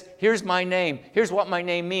says, here's my name. Here's what my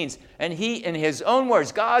name means. And he, in his own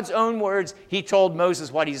words, God's own words, he told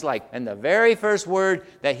Moses what he's like. And the very first word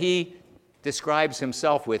that he describes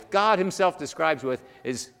himself with, God himself describes with,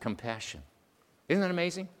 is compassion. Isn't that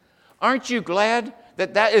amazing? Aren't you glad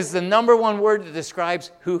that that is the number one word that describes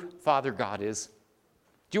who Father God is?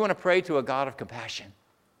 Do you want to pray to a God of compassion?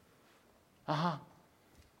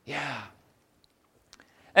 Yeah.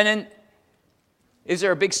 And then, is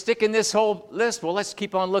there a big stick in this whole list? Well, let's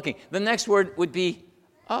keep on looking. The next word would be,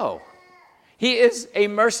 oh. He is a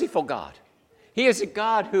merciful God. He is a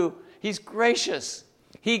God he's gracious.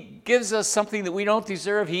 He gives us something that we don't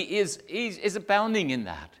deserve. He's abounding in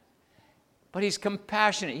that. But he's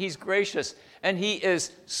compassionate. He's gracious. And he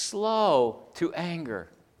is slow to anger.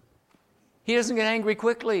 He doesn't get angry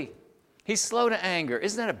quickly. He's slow to anger.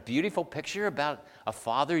 Isn't that a beautiful picture about a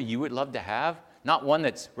father you would love to have? Not one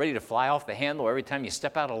that's ready to fly off the handle every time you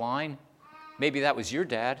step out of line. Maybe that was your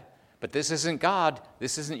dad, but this isn't God.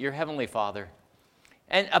 This isn't your heavenly Father.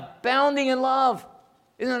 And abounding in love.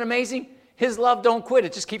 Isn't that amazing? His love don't quit.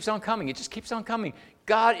 It just keeps on coming. It just keeps on coming.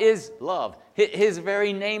 God is love. His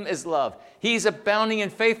very name is love. He's abounding in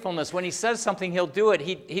faithfulness. When he says something, he'll do it.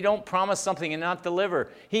 He don't promise something and not deliver.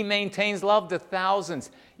 He maintains love to thousands.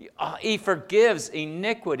 He forgives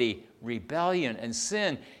iniquity, rebellion, and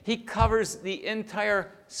sin. He covers the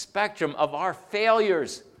entire spectrum of our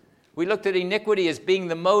failures. We looked at iniquity as being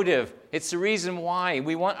the motive. It's the reason why.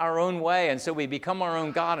 We want our own way, and so we become our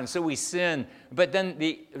own God, and so we sin. But then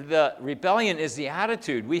the rebellion is the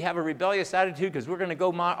attitude. We have a rebellious attitude because we're going to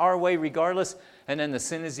go our way regardless, and then the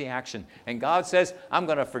sin is the action. And God says, I'm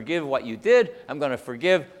going to forgive what you did. I'm going to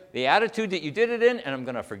forgive the attitude that you did it in, and I'm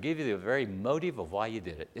going to forgive you the very motive of why you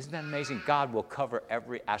did it. Isn't that amazing? God will cover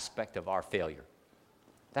every aspect of our failure.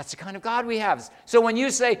 That's the kind of God we have. So when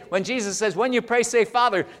Jesus says, when you pray, say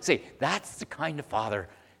Father, say, that's the kind of Father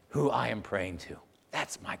who I am praying to.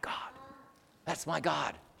 That's my God. That's my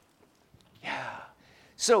God. Yeah.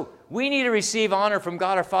 So we need to receive honor from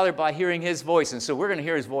God our Father by hearing His voice. And so we're going to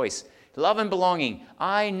hear His voice. Love and belonging.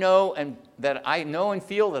 I know and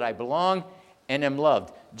feel that I belong and am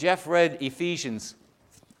loved. Jeff read Ephesians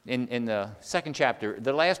in the second chapter.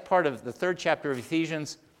 The last part of the third chapter of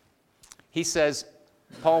Ephesians, he says,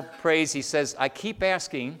 Paul prays, he says, I keep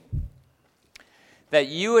asking that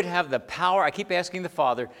you would have the power, I keep asking the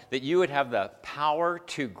Father, that you would have the power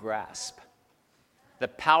to grasp. The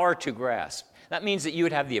power to grasp. That means that you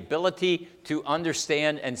would have the ability to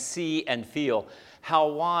understand and see and feel how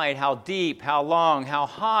wide, how deep, how long, how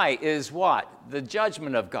high is what? The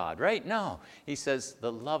judgment of God, right? No. He says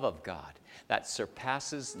the love of God that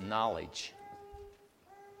surpasses knowledge.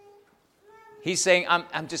 He's saying,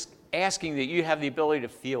 I'm just asking that you have the ability to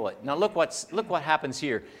feel it. Now look what happens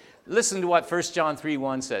here. Listen to what 1 John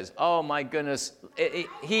 3:1 says. Oh my goodness.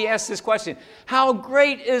 He asks this question. How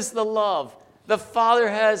great is the love the Father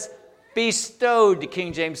has bestowed, the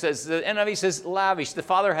King James says. The NIV says lavish. The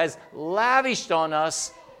Father has lavished on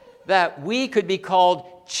us that we could be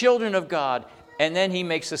called children of God. And then he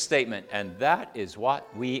makes a statement, and that is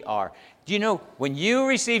what we are. Do you know, when you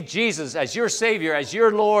receive Jesus as your Savior, as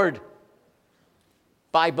your Lord,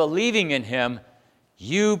 by believing in Him,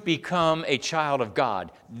 you become a child of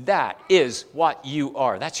God. That is what you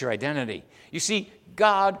are. That's your identity. You see,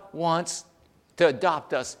 God wants to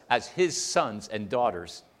adopt us as His sons and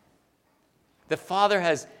daughters. The Father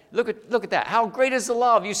has, look at that. How great is the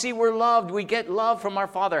love? You see, we're loved. We get love from our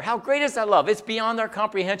Father. How great is that love? It's beyond our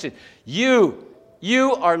comprehension. You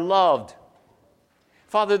are loved.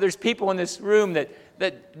 Father, there's people in this room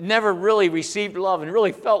that never really received love and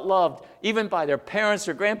really felt loved, even by their parents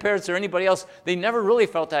or grandparents or anybody else. They never really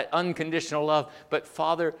felt that unconditional love. But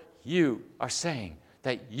Father, you are saying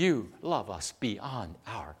that you love us beyond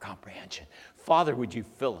our comprehension. Father, would you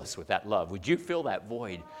fill us with that love? Would you fill that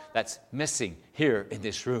void that's missing here in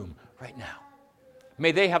this room right now?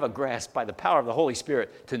 May they have a grasp by the power of the Holy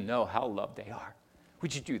Spirit to know how loved they are.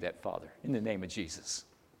 Would you do that, Father, in the name of Jesus?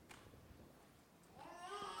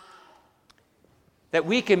 That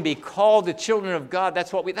we can be called the children of God.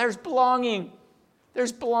 That's what there's belonging.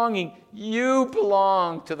 There's belonging. You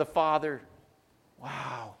belong to the Father.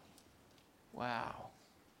 Wow. Wow.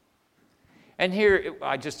 And here,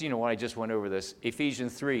 I just went over this,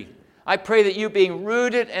 Ephesians 3. I pray that you, being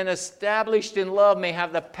rooted and established in love, may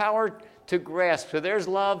have the power to grasp. So there's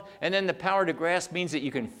love, and then the power to grasp means that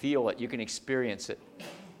you can feel it, you can experience it.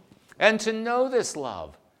 And to know this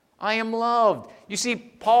love. I am loved. You see,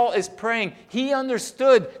 Paul is praying. He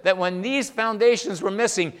understood that when these foundations were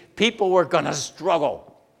missing, people were going to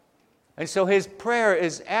struggle. And so his prayer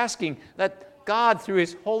is asking that God, through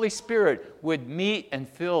His Holy Spirit, would meet and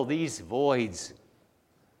fill these voids,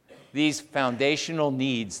 these foundational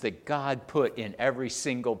needs that God put in every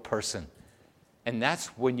single person. And that's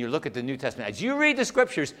when you look at the New Testament. As you read the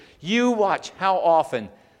Scriptures, you watch how often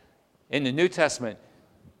in the New Testament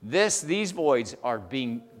these voids are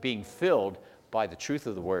being filled by the truth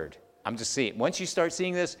of the Word. I'm just seeing. Once you start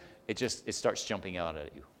seeing this, it starts jumping out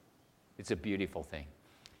at you. It's a beautiful thing.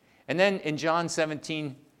 And then in John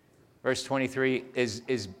 17, verse 23, this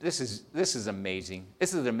is amazing.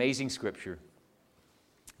 This is an amazing scripture.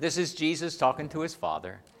 This is Jesus talking to His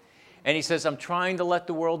Father. And He says, I'm trying to let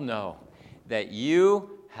the world know that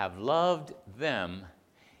you have loved them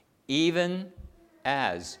even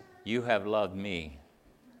as you have loved me.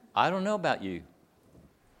 I don't know about you.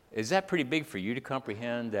 Is that pretty big for you to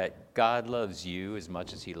comprehend, that God loves you as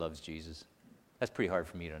much as He loves Jesus? That's pretty hard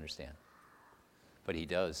for me to understand. But He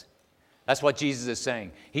does. That's what Jesus is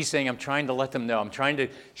saying. He's saying, I'm trying to let them know. I'm trying to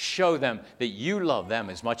show them that you love them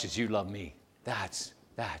as much as you love me. That's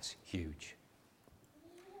huge.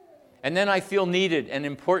 And then I feel needed and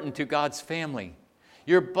important to God's family.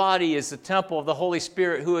 Your body is the temple of the Holy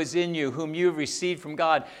Spirit who is in you, whom you have received from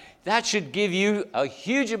God. That should give you a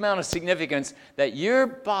huge amount of significance that your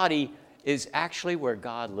body is actually where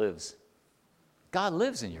God lives. God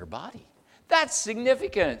lives in your body. That's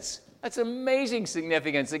significance. That's amazing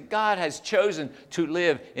significance that God has chosen to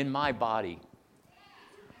live in my body,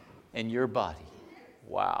 in your body.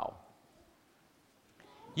 Wow.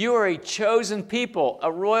 You are a chosen people,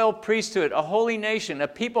 a royal priesthood, a holy nation, a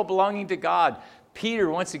people belonging to God. Peter,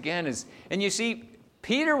 once again, is, and you see,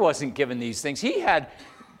 Peter wasn't given these things.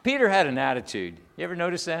 Peter had an attitude. You ever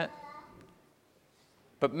notice that?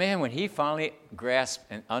 But man, when he finally grasped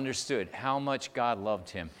and understood how much God loved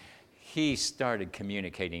him, he started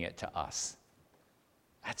communicating it to us.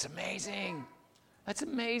 That's amazing. That's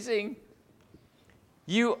amazing.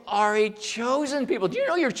 You are a chosen people. Do you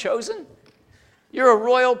know you're chosen? You're a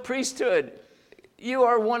royal priesthood. You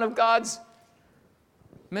are one of God's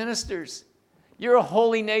ministers. You're a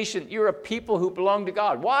holy nation. You're a people who belong to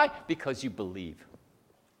God. Why? Because you believe.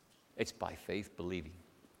 It's by faith believing.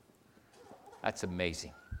 That's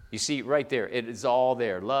amazing. You see, right there, it is all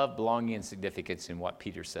there. Love, belonging, and significance in what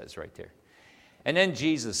Peter says right there. And then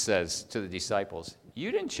Jesus says to the disciples,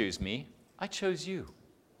 you didn't choose me. I chose you.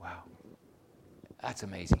 Wow. That's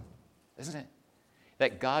amazing, isn't it?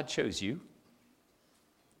 That God chose you.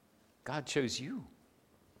 God chose you.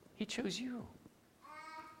 He chose you.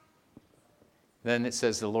 Then it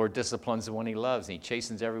says the Lord disciplines the one he loves, and he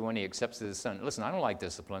chastens everyone he accepts as his son. Listen, I don't like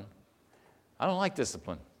discipline. I don't like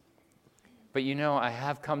discipline. But I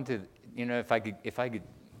have come to, if I could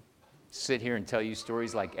sit here and tell you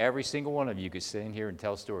stories like every single one of you could sit in here and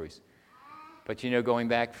tell stories. But going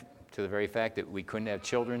back to the very fact that we couldn't have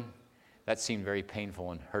children, that seemed very painful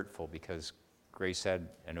and hurtful because Grace had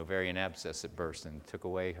an ovarian abscess that burst and took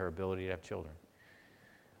away her ability to have children.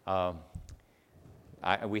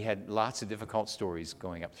 We had lots of difficult stories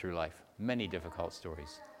going up through life, many difficult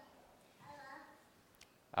stories.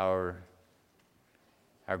 Our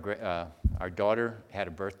daughter had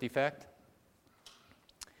a birth defect,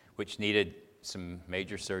 which needed some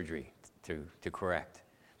major surgery to correct.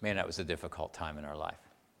 Man, that was a difficult time in our life.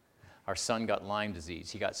 Our son got Lyme disease.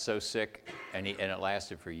 He got so sick, and it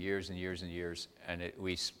lasted for years and years and years. And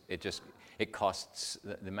it costs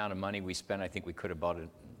the amount of money we spent. I think we could have bought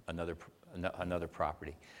another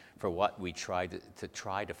property for what we tried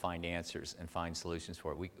to find answers and find solutions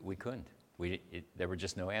for it. We couldn't. There were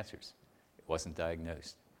just no answers. It wasn't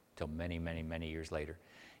diagnosed until many, many, many years later.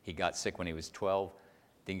 He got sick when he was 12,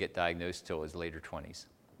 didn't get diagnosed until his later 20s.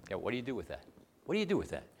 Yeah, what do you do with that? What do you do with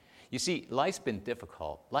that? You see, life's been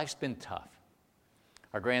difficult. Life's been tough.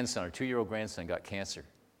 Our 2-year-old grandson, got cancer.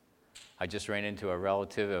 I just ran into a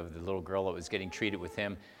relative of the little girl that was getting treated with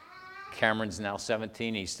him. Cameron's now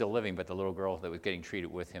 17. He's still living, but the little girl that was getting treated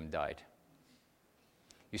with him died.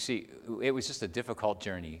 You see, it was just a difficult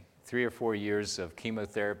journey. 3 or 4 years of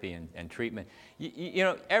chemotherapy and treatment.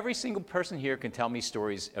 Every single person here can tell me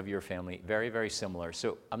stories of your family, very, very similar.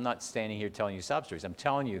 So I'm not standing here telling you sob stories. I'm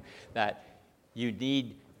telling you that you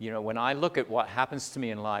need, when I look at what happens to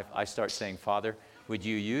me in life, I start saying, Father, would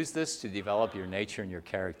you use this to develop your nature and your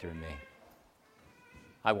character in me?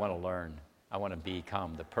 I want to learn. I want to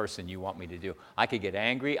become the person you want me to do. I could get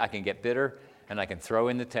angry, I can get bitter, and I can throw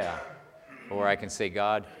in the towel. Or I can say,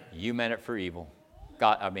 God, you meant it for evil.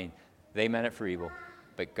 They meant it for evil,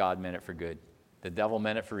 but God meant it for good. The devil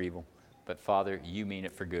meant it for evil, but Father, you mean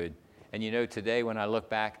it for good. And today when I look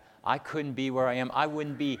back, I couldn't be where I am. I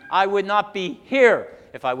would not be here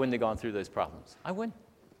if I wouldn't have gone through those problems. I wouldn't.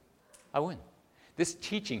 This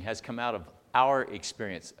teaching has come out of our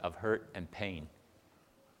experience of hurt and pain.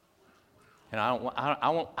 And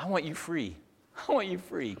I want you free. I want you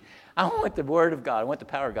free. I want the Word of God. I want the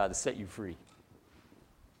power of God to set you free.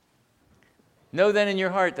 Know then in your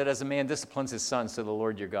heart that as a man disciplines his son, so the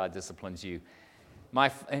Lord your God disciplines you.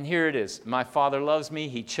 And here it is. My Father loves me.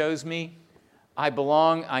 He chose me. I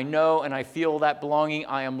belong. I know and I feel that belonging.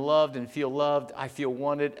 I am loved and feel loved. I feel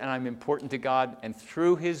wanted and I'm important to God. And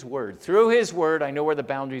through His Word, I know where the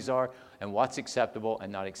boundaries are and what's acceptable and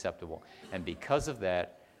not acceptable. And because of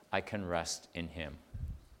that, I can rest in Him.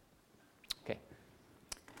 Okay.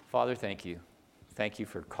 Father, thank you. Thank you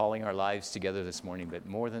for calling our lives together this morning. But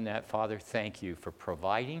more than that, Father, thank you for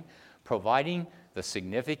providing the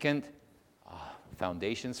significant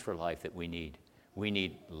foundations for life that we need. We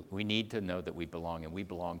need to know that we belong, and we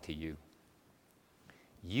belong to you.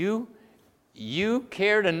 You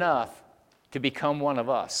cared enough to become one of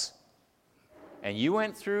us. And you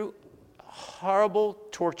went through horrible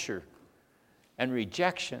torture and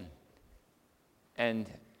rejection and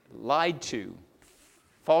lied to,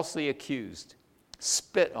 falsely accused,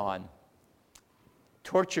 spit on,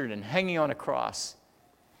 tortured and hanging on a cross.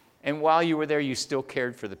 And while you were there, you still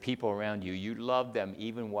cared for the people around you. You loved them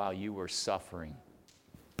even while you were suffering.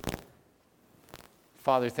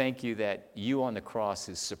 Father, thank you that you on the cross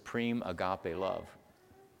is supreme agape love.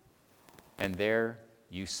 And there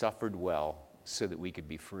you suffered well so that we could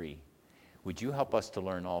be free. Would you help us to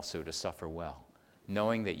learn also to suffer well?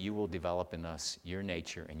 knowing that you will develop in us your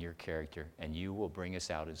nature and your character, and you will bring us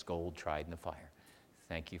out as gold tried in the fire.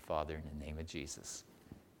 Thank you, Father, in the name of Jesus.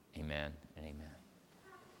 Amen and amen.